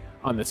joining me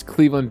on this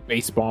Cleveland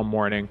Baseball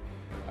Morning.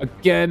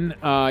 Again,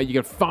 you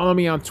can follow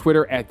me on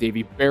Twitter at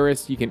Davey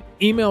Barris. You can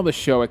email the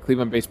show at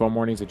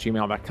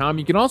clevelandbaseballmornings@gmail.com.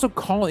 You can also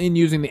call in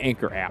using the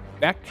Anchor app.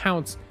 That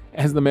counts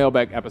as the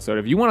mailbag episode.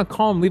 If you want to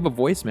call and leave a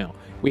voicemail,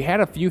 we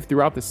had a few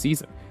throughout the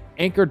season.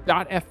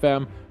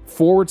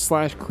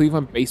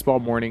 Anchor.fm/Cleveland Baseball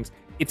Mornings.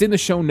 It's in the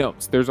show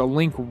notes. There's a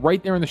link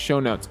right there in the show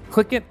notes.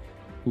 Click it,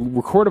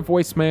 record a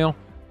voicemail,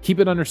 keep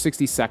it under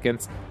 60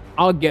 seconds.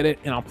 I'll get it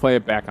and I'll play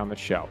it back on the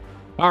show.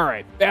 All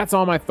right, that's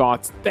all my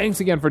thoughts.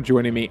 Thanks again for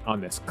joining me on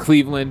this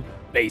Cleveland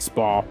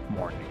Baseball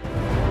Morning.